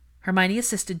 Hermione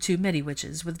assisted 2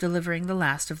 Medi-Witches with delivering the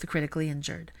last of the critically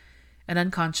injured, an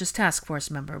unconscious task force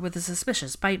member with a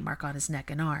suspicious bite mark on his neck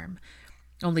and arm,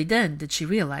 Only then did she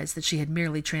realize that she had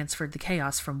merely transferred the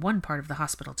chaos from one part of the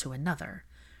hospital to another.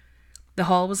 The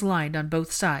hall was lined on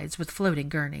both sides with floating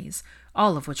gurneys,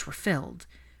 all of which were filled.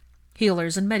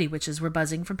 Healers and mediwitches were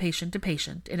buzzing from patient to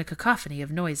patient in a cacophony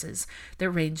of noises that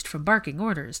ranged from barking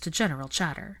orders to general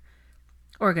chatter.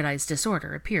 Organized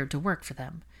disorder appeared to work for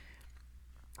them.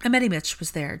 A mediwitch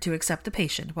was there to accept the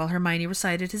patient while Hermione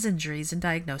recited his injuries and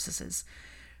diagnoses.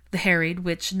 The harried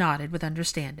witch nodded with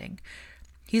understanding.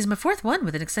 "He's my fourth one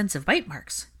with extensive bite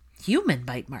marks. Human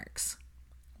bite marks."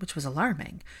 Which was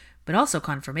alarming, but also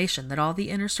confirmation that all the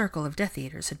inner circle of Death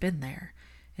Eaters had been there,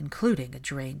 including a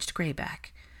deranged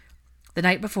greyback. The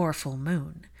night before full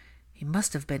moon. He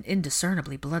must have been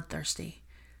indiscernibly bloodthirsty.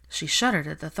 She shuddered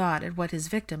at the thought at what his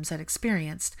victims had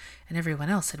experienced and everyone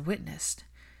else had witnessed.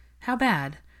 How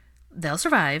bad? They'll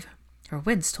survive. Her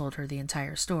wince told her the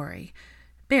entire story.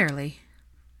 Barely.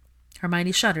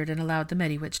 Hermione shuddered and allowed the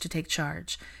Mediwitch to take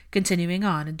charge, continuing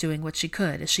on and doing what she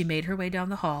could as she made her way down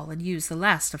the hall and used the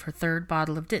last of her third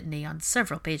bottle of Dittany on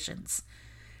several patients.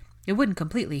 It wouldn't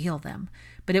completely heal them,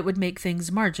 but it would make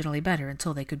things marginally better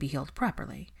until they could be healed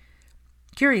properly.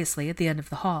 Curiously, at the end of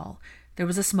the hall, there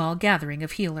was a small gathering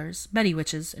of healers,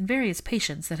 Mediwitches, and various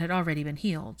patients that had already been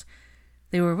healed.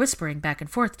 They were whispering back and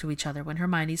forth to each other when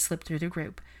Hermione slipped through the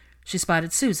group. She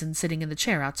spotted Susan sitting in the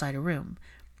chair outside a room.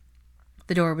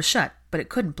 The door was shut, but it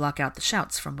couldn't block out the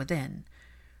shouts from within.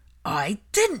 "I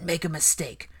didn't make a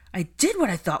mistake. I did what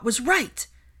I thought was right."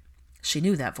 She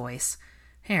knew that voice.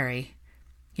 Harry.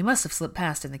 He must have slipped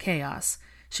past in the chaos.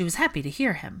 She was happy to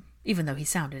hear him, even though he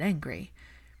sounded angry.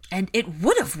 "And it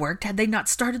would have worked had they not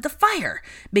started the fire.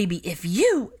 Maybe if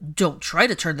you—" "Don't try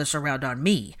to turn this around on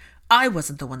me. I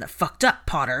wasn't the one that fucked up,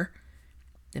 Potter."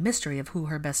 The mystery of who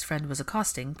her best friend was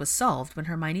accosting was solved when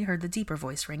Hermione heard the deeper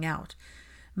voice ring out.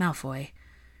 Malfoy.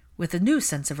 With a new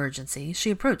sense of urgency,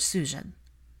 she approached Susan.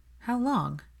 "How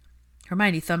long?"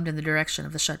 Hermione thumbed in the direction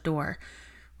of the shut door,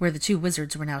 where the two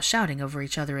wizards were now shouting over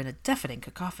each other in a deafening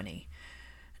cacophony.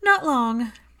 "Not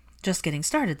long. Just getting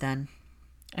started, then."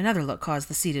 Another look caused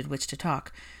the seated witch to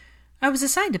talk. "I was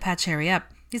assigned to patch Harry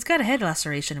up. He's got a head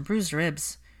laceration and bruised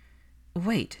ribs."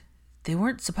 "Wait, they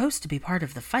weren't supposed to be part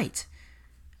of the fight."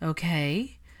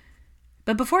 "Okay."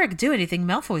 "But before I could do anything,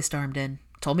 Malfoy stormed in,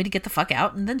 told me to get the fuck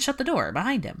out, and then shut the door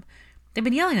behind him. They've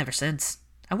been yelling ever since.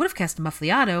 I would have cast a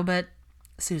Muffliato, but—"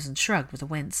 Susan shrugged with a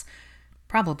wince.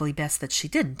 Probably best that she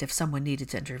didn't if someone needed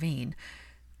to intervene.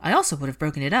 "I also would have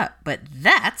broken it up, but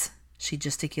that—" She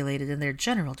gesticulated in their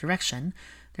general direction,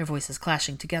 their voices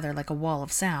clashing together like a wall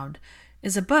of sound,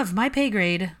 "is above my pay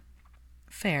grade."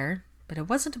 Fair, but it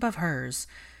wasn't above hers.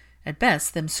 At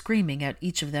best, them screaming at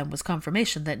each of them was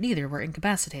confirmation that neither were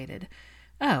incapacitated.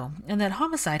 Oh, and that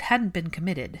homicide hadn't been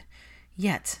committed.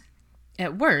 Yet.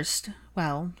 At worst,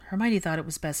 well, Hermione thought it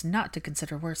was best not to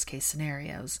consider worst-case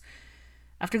scenarios.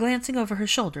 After glancing over her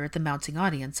shoulder at the mounting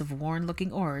audience of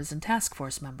worn-looking Aurors and task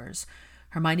force members,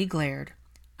 Hermione glared.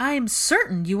 "I'm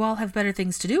certain you all have better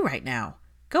things to do right now.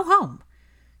 Go home.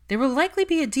 There will likely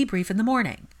be a debrief in the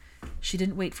morning." She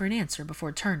didn't wait for an answer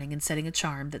before turning and setting a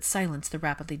charm that silenced the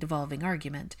rapidly devolving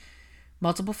argument.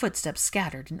 Multiple footsteps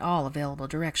scattered in all available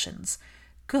directions.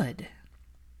 Good.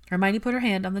 Hermione put her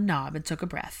hand on the knob and took a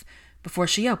breath. Before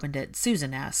she opened it,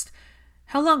 Susan asked,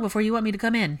 "How long before you want me to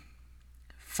come in?"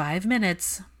 5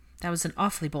 minutes. That was an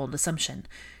awfully bold assumption.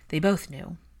 They both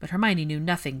knew, but Hermione knew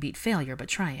nothing beat failure but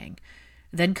trying.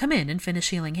 Then come in and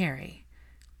finish healing Harry.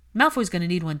 "Malfoy's going to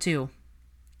need one, too."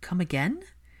 "Come again?"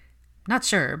 "Not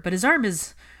sure, but his arm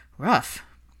is rough."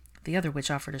 The other witch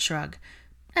offered a shrug.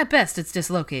 "At best, it's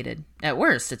dislocated. At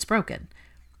worst, it's broken."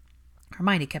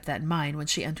 Hermione kept that in mind when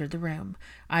she entered the room,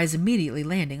 eyes immediately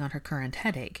landing on her current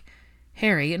headache.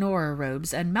 Harry in Auror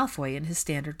robes and Malfoy in his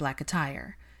standard black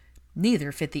attire.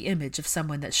 Neither fit the image of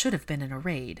someone that should have been in a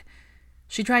raid.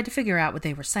 She tried to figure out what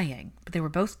they were saying, but they were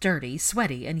both dirty,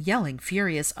 sweaty, and yelling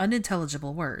furious,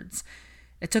 unintelligible words.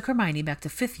 It took Hermione back to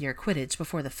 5th year Quidditch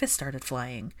before the fists started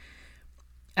flying.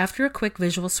 After a quick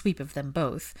visual sweep of them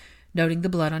both, noting the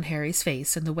blood on Harry's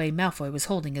face and the way Malfoy was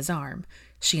holding his arm,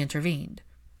 she intervened,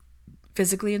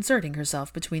 physically inserting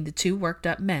herself between the two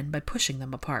worked-up men by pushing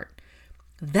them apart.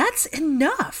 "That's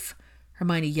enough!"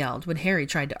 Hermione yelled when Harry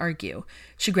tried to argue.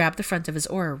 She grabbed the front of his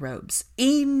Auror robes.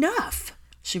 "Enough!"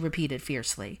 she repeated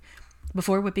fiercely,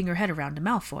 before whipping her head around to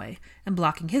Malfoy and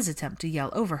blocking his attempt to yell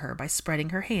over her by spreading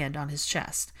her hand on his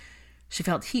chest. She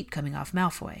felt heat coming off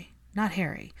Malfoy, not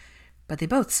Harry, but they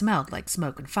both smelled like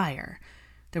smoke and fire.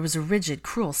 There was a rigid,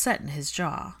 cruel set in his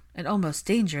jaw, an almost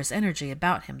dangerous energy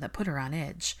about him that put her on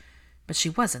edge. But she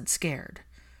wasn't scared.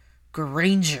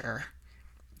 "Granger!"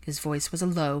 His voice was a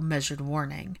low, measured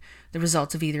warning, the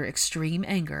result of either extreme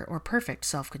anger or perfect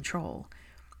self-control.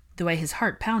 The way his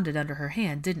heart pounded under her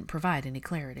hand didn't provide any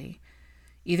clarity.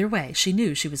 Either way, she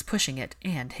knew she was pushing it,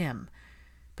 and him.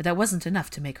 But that wasn't enough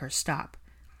to make her stop.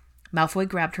 Malfoy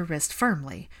grabbed her wrist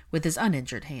firmly with his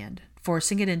uninjured hand,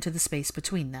 forcing it into the space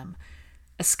between them.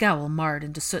 A scowl marred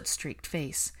into soot-streaked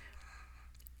face.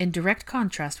 In direct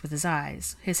contrast with his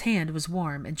eyes, his hand was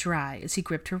warm and dry as he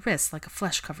gripped her wrist like a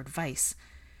flesh-covered vice.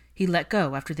 He let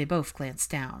go after they both glanced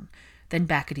down, then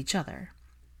back at each other.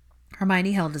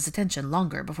 Hermione held his attention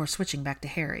longer before switching back to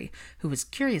Harry, who was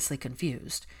curiously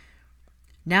confused.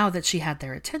 Now that she had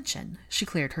their attention, she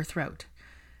cleared her throat.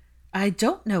 I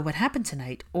don't know what happened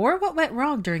tonight, or what went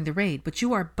wrong during the raid, but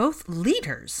you are both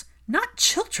leaders, not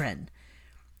children.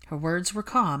 Her words were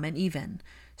calm and even,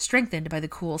 strengthened by the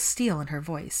cool steel in her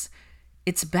voice.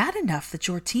 It's bad enough that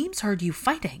your teams heard you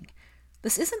fighting.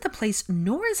 This isn't the place,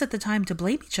 nor is it the time to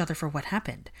blame each other for what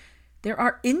happened. There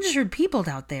are injured people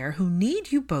out there who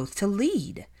need you both to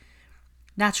lead.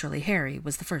 Naturally, Harry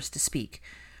was the first to speak.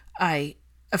 I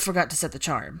forgot to set the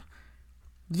charm.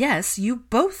 Yes, you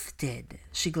both did.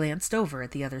 She glanced over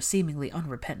at the other seemingly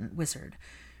unrepentant wizard.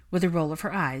 With a roll of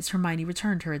her eyes, Hermione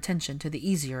returned her attention to the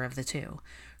easier of the two,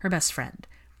 her best friend.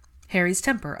 Harry's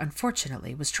temper,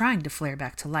 unfortunately, was trying to flare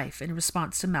back to life in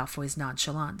response to Malfoy's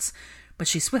nonchalance, but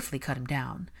she swiftly cut him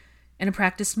down, in a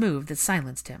practiced move that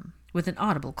silenced him, with an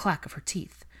audible clack of her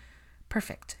teeth.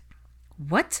 Perfect.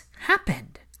 What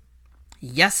happened?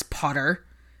 Yes, Potter,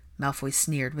 Malfoy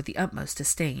sneered with the utmost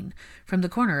disdain. From the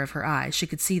corner of her eye, she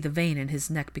could see the vein in his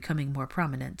neck becoming more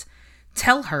prominent.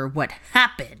 Tell her what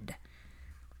happened!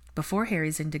 Before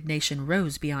Harry's indignation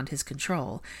rose beyond his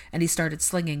control, and he started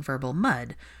slinging verbal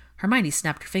mud, Hermione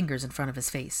snapped her fingers in front of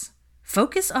his face.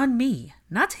 Focus on me,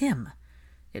 not him.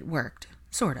 It worked,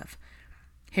 sort of.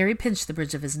 Harry pinched the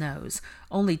bridge of his nose,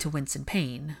 only to wince in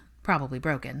pain, probably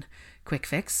broken. Quick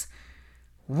fix.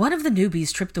 One of the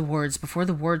newbies tripped the wards before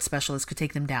the ward specialist could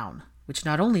take them down, which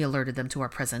not only alerted them to our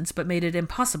presence, but made it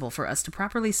impossible for us to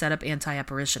properly set up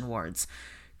anti-apparition wards.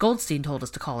 Goldstein told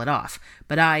us to call it off,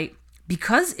 but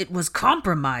because it was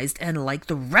compromised and like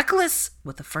the reckless...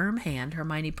 With a firm hand,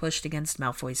 Hermione pushed against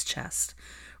Malfoy's chest,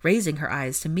 raising her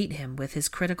eyes to meet him with his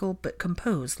critical but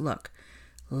composed look.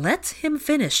 Let him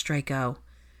finish, Draco.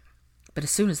 But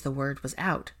as soon as the word was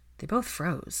out, they both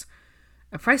froze.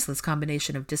 A priceless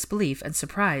combination of disbelief and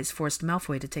surprise forced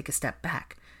Malfoy to take a step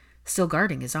back, still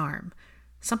guarding his arm.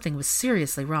 Something was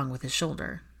seriously wrong with his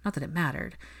shoulder, not that it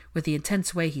mattered, with the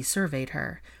intense way he surveyed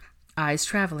her, eyes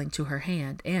traveling to her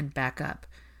hand and back up.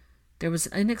 There was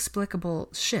an inexplicable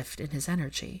shift in his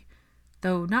energy,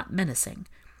 though not menacing.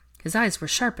 His eyes were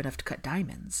sharp enough to cut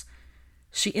diamonds.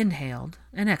 She inhaled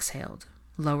and exhaled,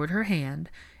 lowered her hand,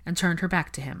 and turned her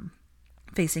back to him,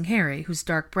 facing Harry, whose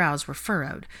dark brows were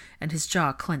furrowed and his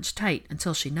jaw clenched tight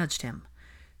until she nudged him.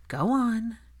 Go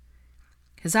on.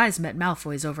 His eyes met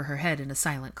Malfoy's over her head in a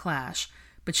silent clash,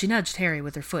 but she nudged Harry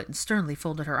with her foot and sternly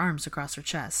folded her arms across her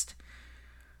chest.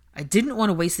 I didn't want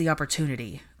to waste the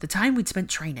opportunity, the time we'd spent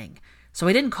training, so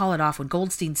I didn't call it off when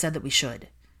Goldstein said that we should.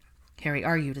 Harry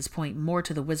argued his point more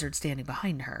to the wizard standing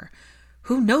behind her.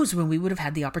 Who knows when we would have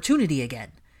had the opportunity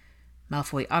again?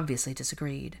 Malfoy obviously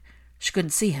disagreed. She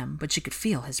couldn't see him, but she could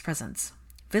feel his presence,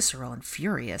 visceral and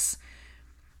furious.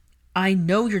 I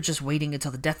know you're just waiting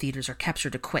until the Death Eaters are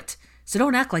captured to quit, so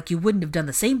don't act like you wouldn't have done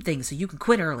the same thing so you can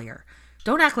quit earlier.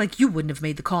 Don't act like you wouldn't have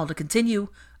made the call to continue.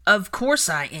 Of course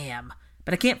I am,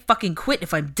 but I can't fucking quit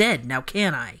if I'm dead, now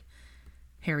can I?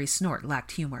 Harry's snort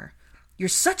lacked humor. I'm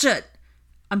such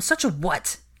a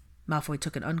what? Malfoy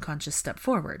took an unconscious step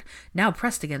forward, now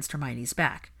pressed against Hermione's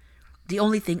back. The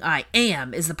only thing I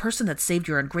am is the person that saved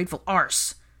your ungrateful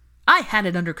arse. I had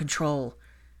it under control.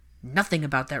 Nothing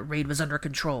about that raid was under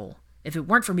control. If it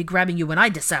weren't for me grabbing you when I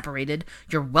disapparated,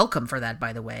 you're welcome for that,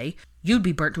 by the way, you'd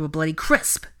be burnt to a bloody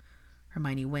crisp.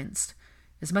 Hermione winced.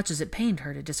 As much as it pained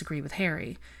her to disagree with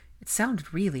Harry, it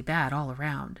sounded really bad all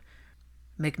around.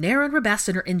 McNair and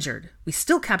Rabaston are injured. We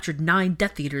still captured 9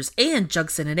 Death Eaters and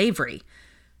Jugson and Avery.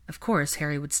 Of course,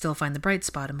 Harry would still find the bright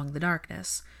spot among the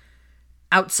darkness.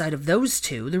 Outside of those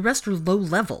 2, the rest are low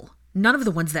level. None of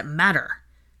the ones that matter.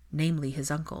 Namely his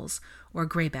uncles, or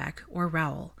Greyback, or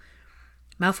Rowell.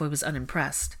 Malfoy was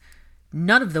unimpressed.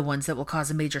 None of the ones that will cause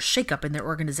a major shakeup in their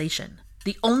organization.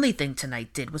 The only thing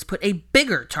tonight did was put a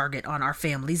bigger target on our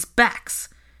families' backs.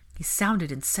 He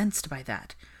sounded incensed by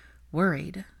that,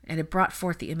 worried, and it brought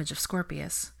forth the image of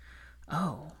Scorpius.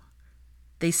 Oh.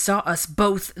 They saw us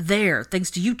both there,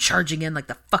 thanks to you charging in like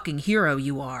the fucking hero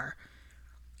you are.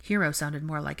 Hero sounded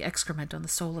more like excrement on the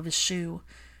sole of his shoe.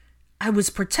 I was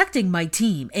protecting my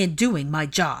team and doing my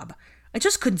job. I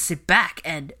just couldn't sit back,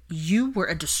 and you were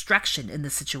a distraction in the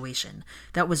situation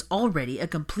that was already a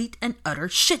complete and utter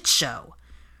shit show.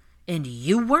 And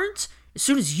you weren't? As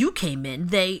soon as you came in,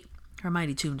 they...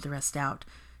 Hermione tuned the rest out.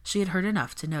 She had heard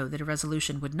enough to know that a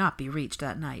resolution would not be reached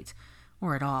that night,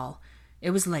 or at all.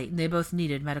 It was late, and they both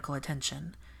needed medical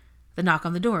attention. The knock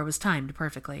on the door was timed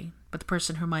perfectly, but the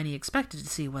person Hermione expected to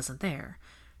see wasn't there.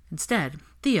 Instead,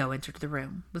 Theo entered the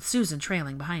room, with Susan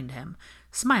trailing behind him,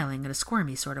 smiling in a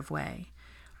squirmy sort of way.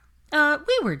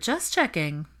 We were just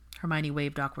checking," Hermione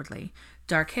waved awkwardly,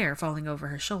 dark hair falling over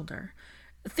her shoulder.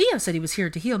 "Theo said he was here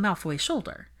to heal Malfoy's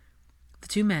shoulder." The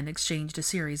two men exchanged a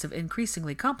series of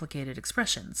increasingly complicated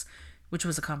expressions, which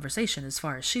was a conversation as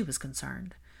far as she was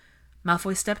concerned.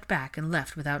 Malfoy stepped back and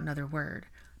left without another word,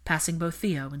 passing both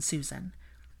Theo and Susan.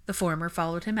 The former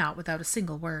followed him out without a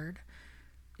single word.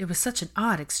 It was such an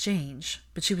odd exchange,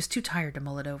 but she was too tired to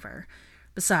mull it over.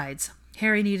 Besides,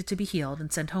 Harry needed to be healed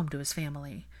and sent home to his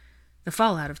family. The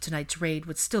fallout of tonight's raid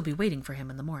would still be waiting for him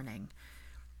in the morning.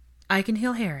 "I can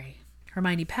heal Harry."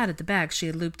 Hermione patted the bag she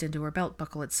had looped into her belt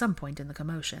buckle at some point in the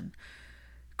commotion.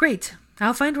 "Great.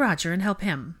 I'll find Roger and help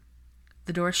him."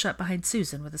 The door shut behind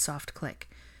Susan with a soft click.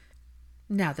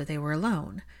 Now that they were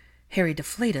alone, Harry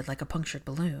deflated like a punctured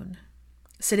balloon.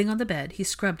 Sitting on the bed, he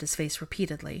scrubbed his face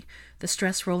repeatedly, the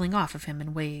stress rolling off of him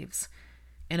in waves.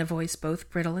 In a voice both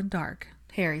brittle and dark,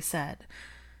 Harry said,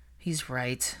 "He's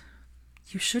right.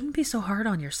 You shouldn't be so hard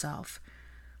on yourself.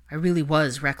 I really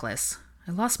was reckless.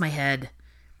 I lost my head."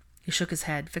 He shook his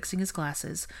head, fixing his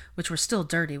glasses, which were still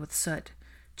dirty with soot,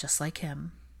 just like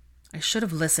him. "I should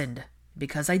have listened.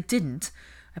 Because I didn't,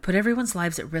 I put everyone's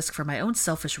lives at risk for my own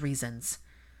selfish reasons.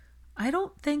 I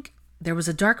don't think... There was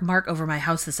a dark mark over my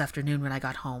house this afternoon when I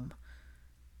got home."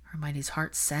 Hermione's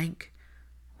heart sank.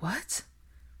 "What?"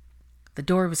 "The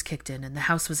door was kicked in, and the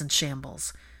house was in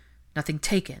shambles. Nothing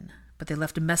taken, but they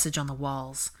left a message on the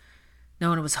walls. No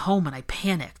one was home, and I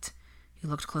panicked." He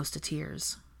looked close to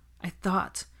tears. "I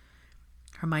thought..."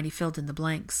 Hermione filled in the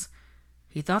blanks.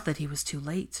 He thought that he was too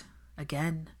late.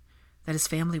 Again. That his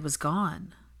family was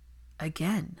gone.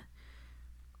 Again.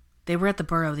 They were at the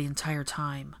Burrow the entire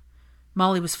time.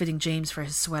 Molly was fitting James for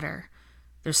his sweater.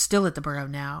 They're still at the Burrow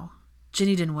now.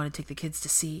 Ginny didn't want to take the kids to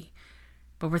sea.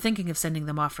 But we're thinking of sending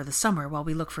them off for the summer while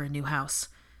we look for a new house.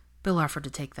 Bill offered to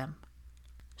take them.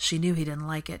 She knew he didn't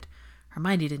like it.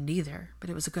 Hermione didn't either, but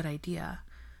it was a good idea.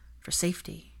 For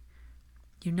safety.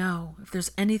 "You know, if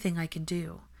there's anything I can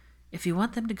do, if you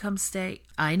want them to come stay..."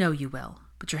 "I know you will,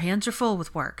 but your hands are full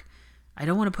with work. I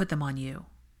don't want to put them on you."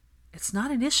 "It's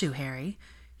not an issue, Harry.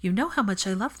 You know how much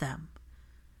I love them."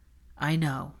 "I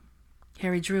know."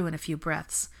 Harry drew in a few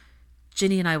breaths.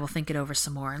 "Ginny and I will think it over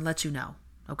some more and let you know,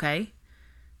 okay?"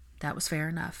 That was fair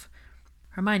enough.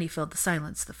 Hermione filled the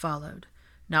silence that followed,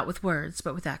 not with words,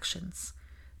 but with actions.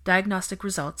 Diagnostic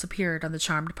results appeared on the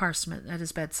charmed parchment at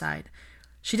his bedside.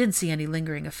 She didn't see any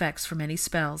lingering effects from any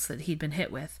spells that he'd been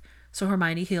hit with, so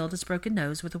Hermione healed his broken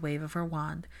nose with a wave of her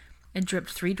wand and dripped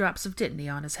 3 drops of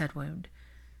dittany on his head wound.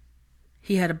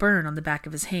 He had a burn on the back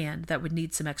of his hand that would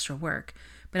need some extra work,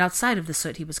 but outside of the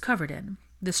soot he was covered in,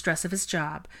 the stress of his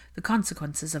job, the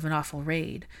consequences of an awful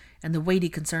raid, and the weighty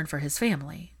concern for his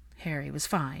family, Harry was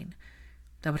fine.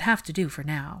 That would have to do for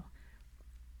now.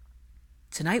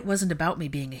 "Tonight wasn't about me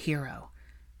being a hero.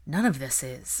 None of this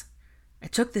is. I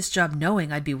took this job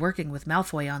knowing I'd be working with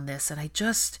Malfoy on this, and I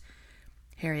just..."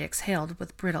 Harry exhaled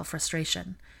with brittle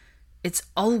frustration. "It's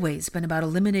always been about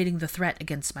eliminating the threat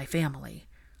against my family.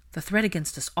 The threat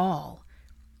against us all.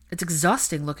 It's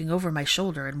exhausting looking over my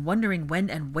shoulder and wondering when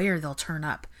and where they'll turn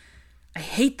up. I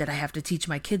hate that I have to teach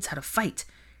my kids how to fight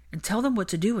and tell them what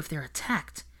to do if they're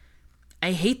attacked.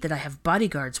 I hate that I have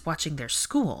bodyguards watching their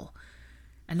school.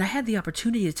 And I had the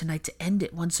opportunity tonight to end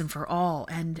it once and for all,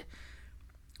 and...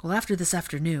 Well, after this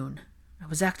afternoon, I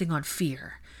was acting on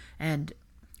fear, and..."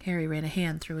 Harry ran a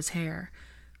hand through his hair.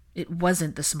 "It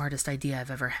wasn't the smartest idea I've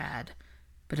ever had.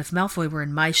 But if Malfoy were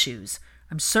in my shoes,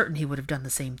 I'm certain he would have done the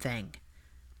same thing."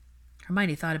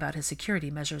 Hermione thought about his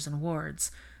security measures and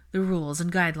wards, the rules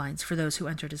and guidelines for those who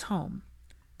entered his home,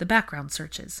 the background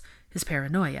searches, his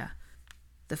paranoia,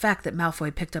 the fact that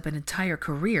Malfoy picked up an entire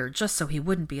career just so he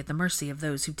wouldn't be at the mercy of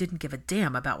those who didn't give a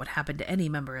damn about what happened to any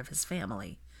member of his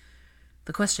family.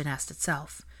 The question asked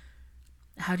itself,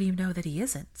 how do you know that he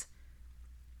isn't?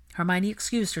 Hermione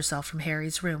excused herself from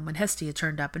Harry's room when Hestia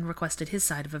turned up and requested his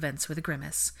side of events with a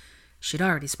grimace. She'd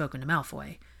already spoken to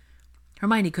Malfoy.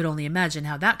 Hermione could only imagine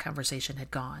how that conversation had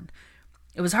gone.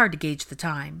 It was hard to gauge the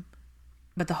time,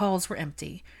 but the halls were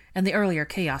empty, and the earlier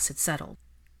chaos had settled.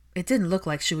 It didn't look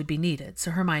like she would be needed,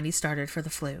 so Hermione started for the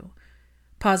flue.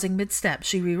 Pausing mid-step,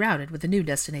 she rerouted with a new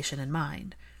destination in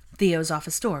mind. Theo's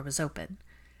office door was open.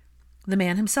 The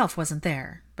man himself wasn't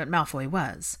there, but Malfoy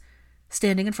was.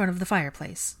 Standing in front of the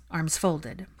fireplace, arms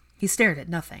folded, he stared at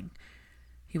nothing.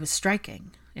 He was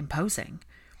striking, imposing.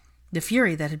 The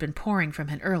fury that had been pouring from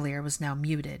him earlier was now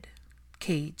muted,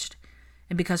 caged,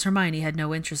 and because Hermione had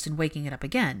no interest in waking it up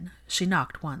again, she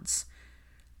knocked once.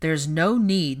 "There's no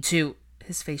need to—"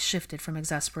 His face shifted from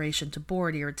exasperation to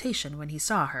bored irritation when he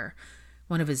saw her,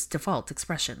 one of his default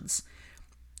expressions.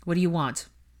 "What do you want?"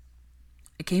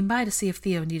 "I came by to see if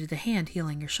Theo needed a hand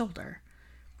healing your shoulder."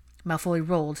 Malfoy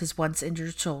rolled his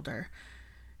once-injured shoulder.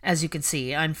 "As you can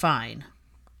see, I'm fine."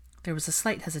 There was a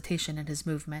slight hesitation in his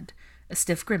movement, a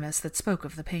stiff grimace that spoke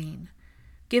of the pain.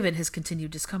 Given his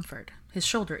continued discomfort, his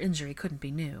shoulder injury couldn't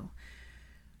be new.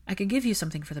 "I can give you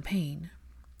something for the pain."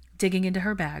 Digging into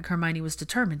her bag, Hermione was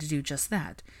determined to do just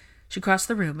that. She crossed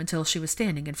the room until she was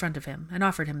standing in front of him and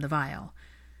offered him the vial.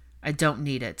 "I don't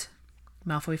need it."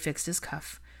 Malfoy fixed his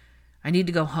cuff. "I need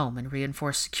to go home and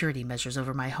reinforce security measures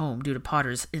over my home due to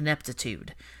Potter's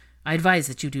ineptitude. I advise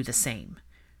that you do the same."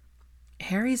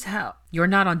 "Harry's how—" "You're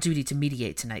not on duty to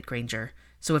mediate tonight, Granger,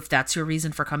 so if that's your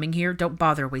reason for coming here, don't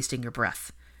bother wasting your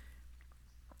breath."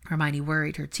 Hermione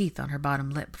worried her teeth on her bottom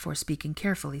lip before speaking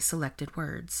carefully selected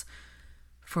words.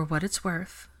 "For what it's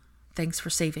worth, thanks for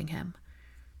saving him."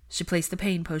 She placed the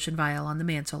pain potion vial on the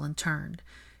mantel and turned,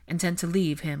 intent to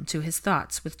leave him to his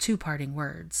thoughts with 2 parting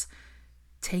words.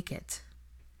 "Take it."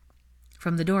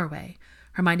 From the doorway,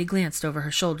 Hermione glanced over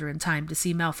her shoulder in time to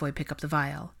see Malfoy pick up the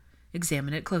vial,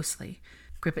 examine it closely,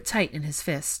 grip it tight in his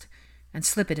fist, and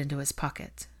slip it into his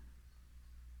pocket.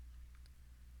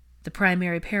 The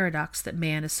primary paradox that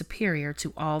man is superior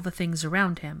to all the things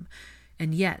around him,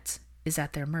 and yet is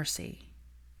at their mercy.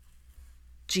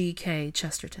 G.K.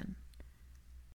 Chesterton.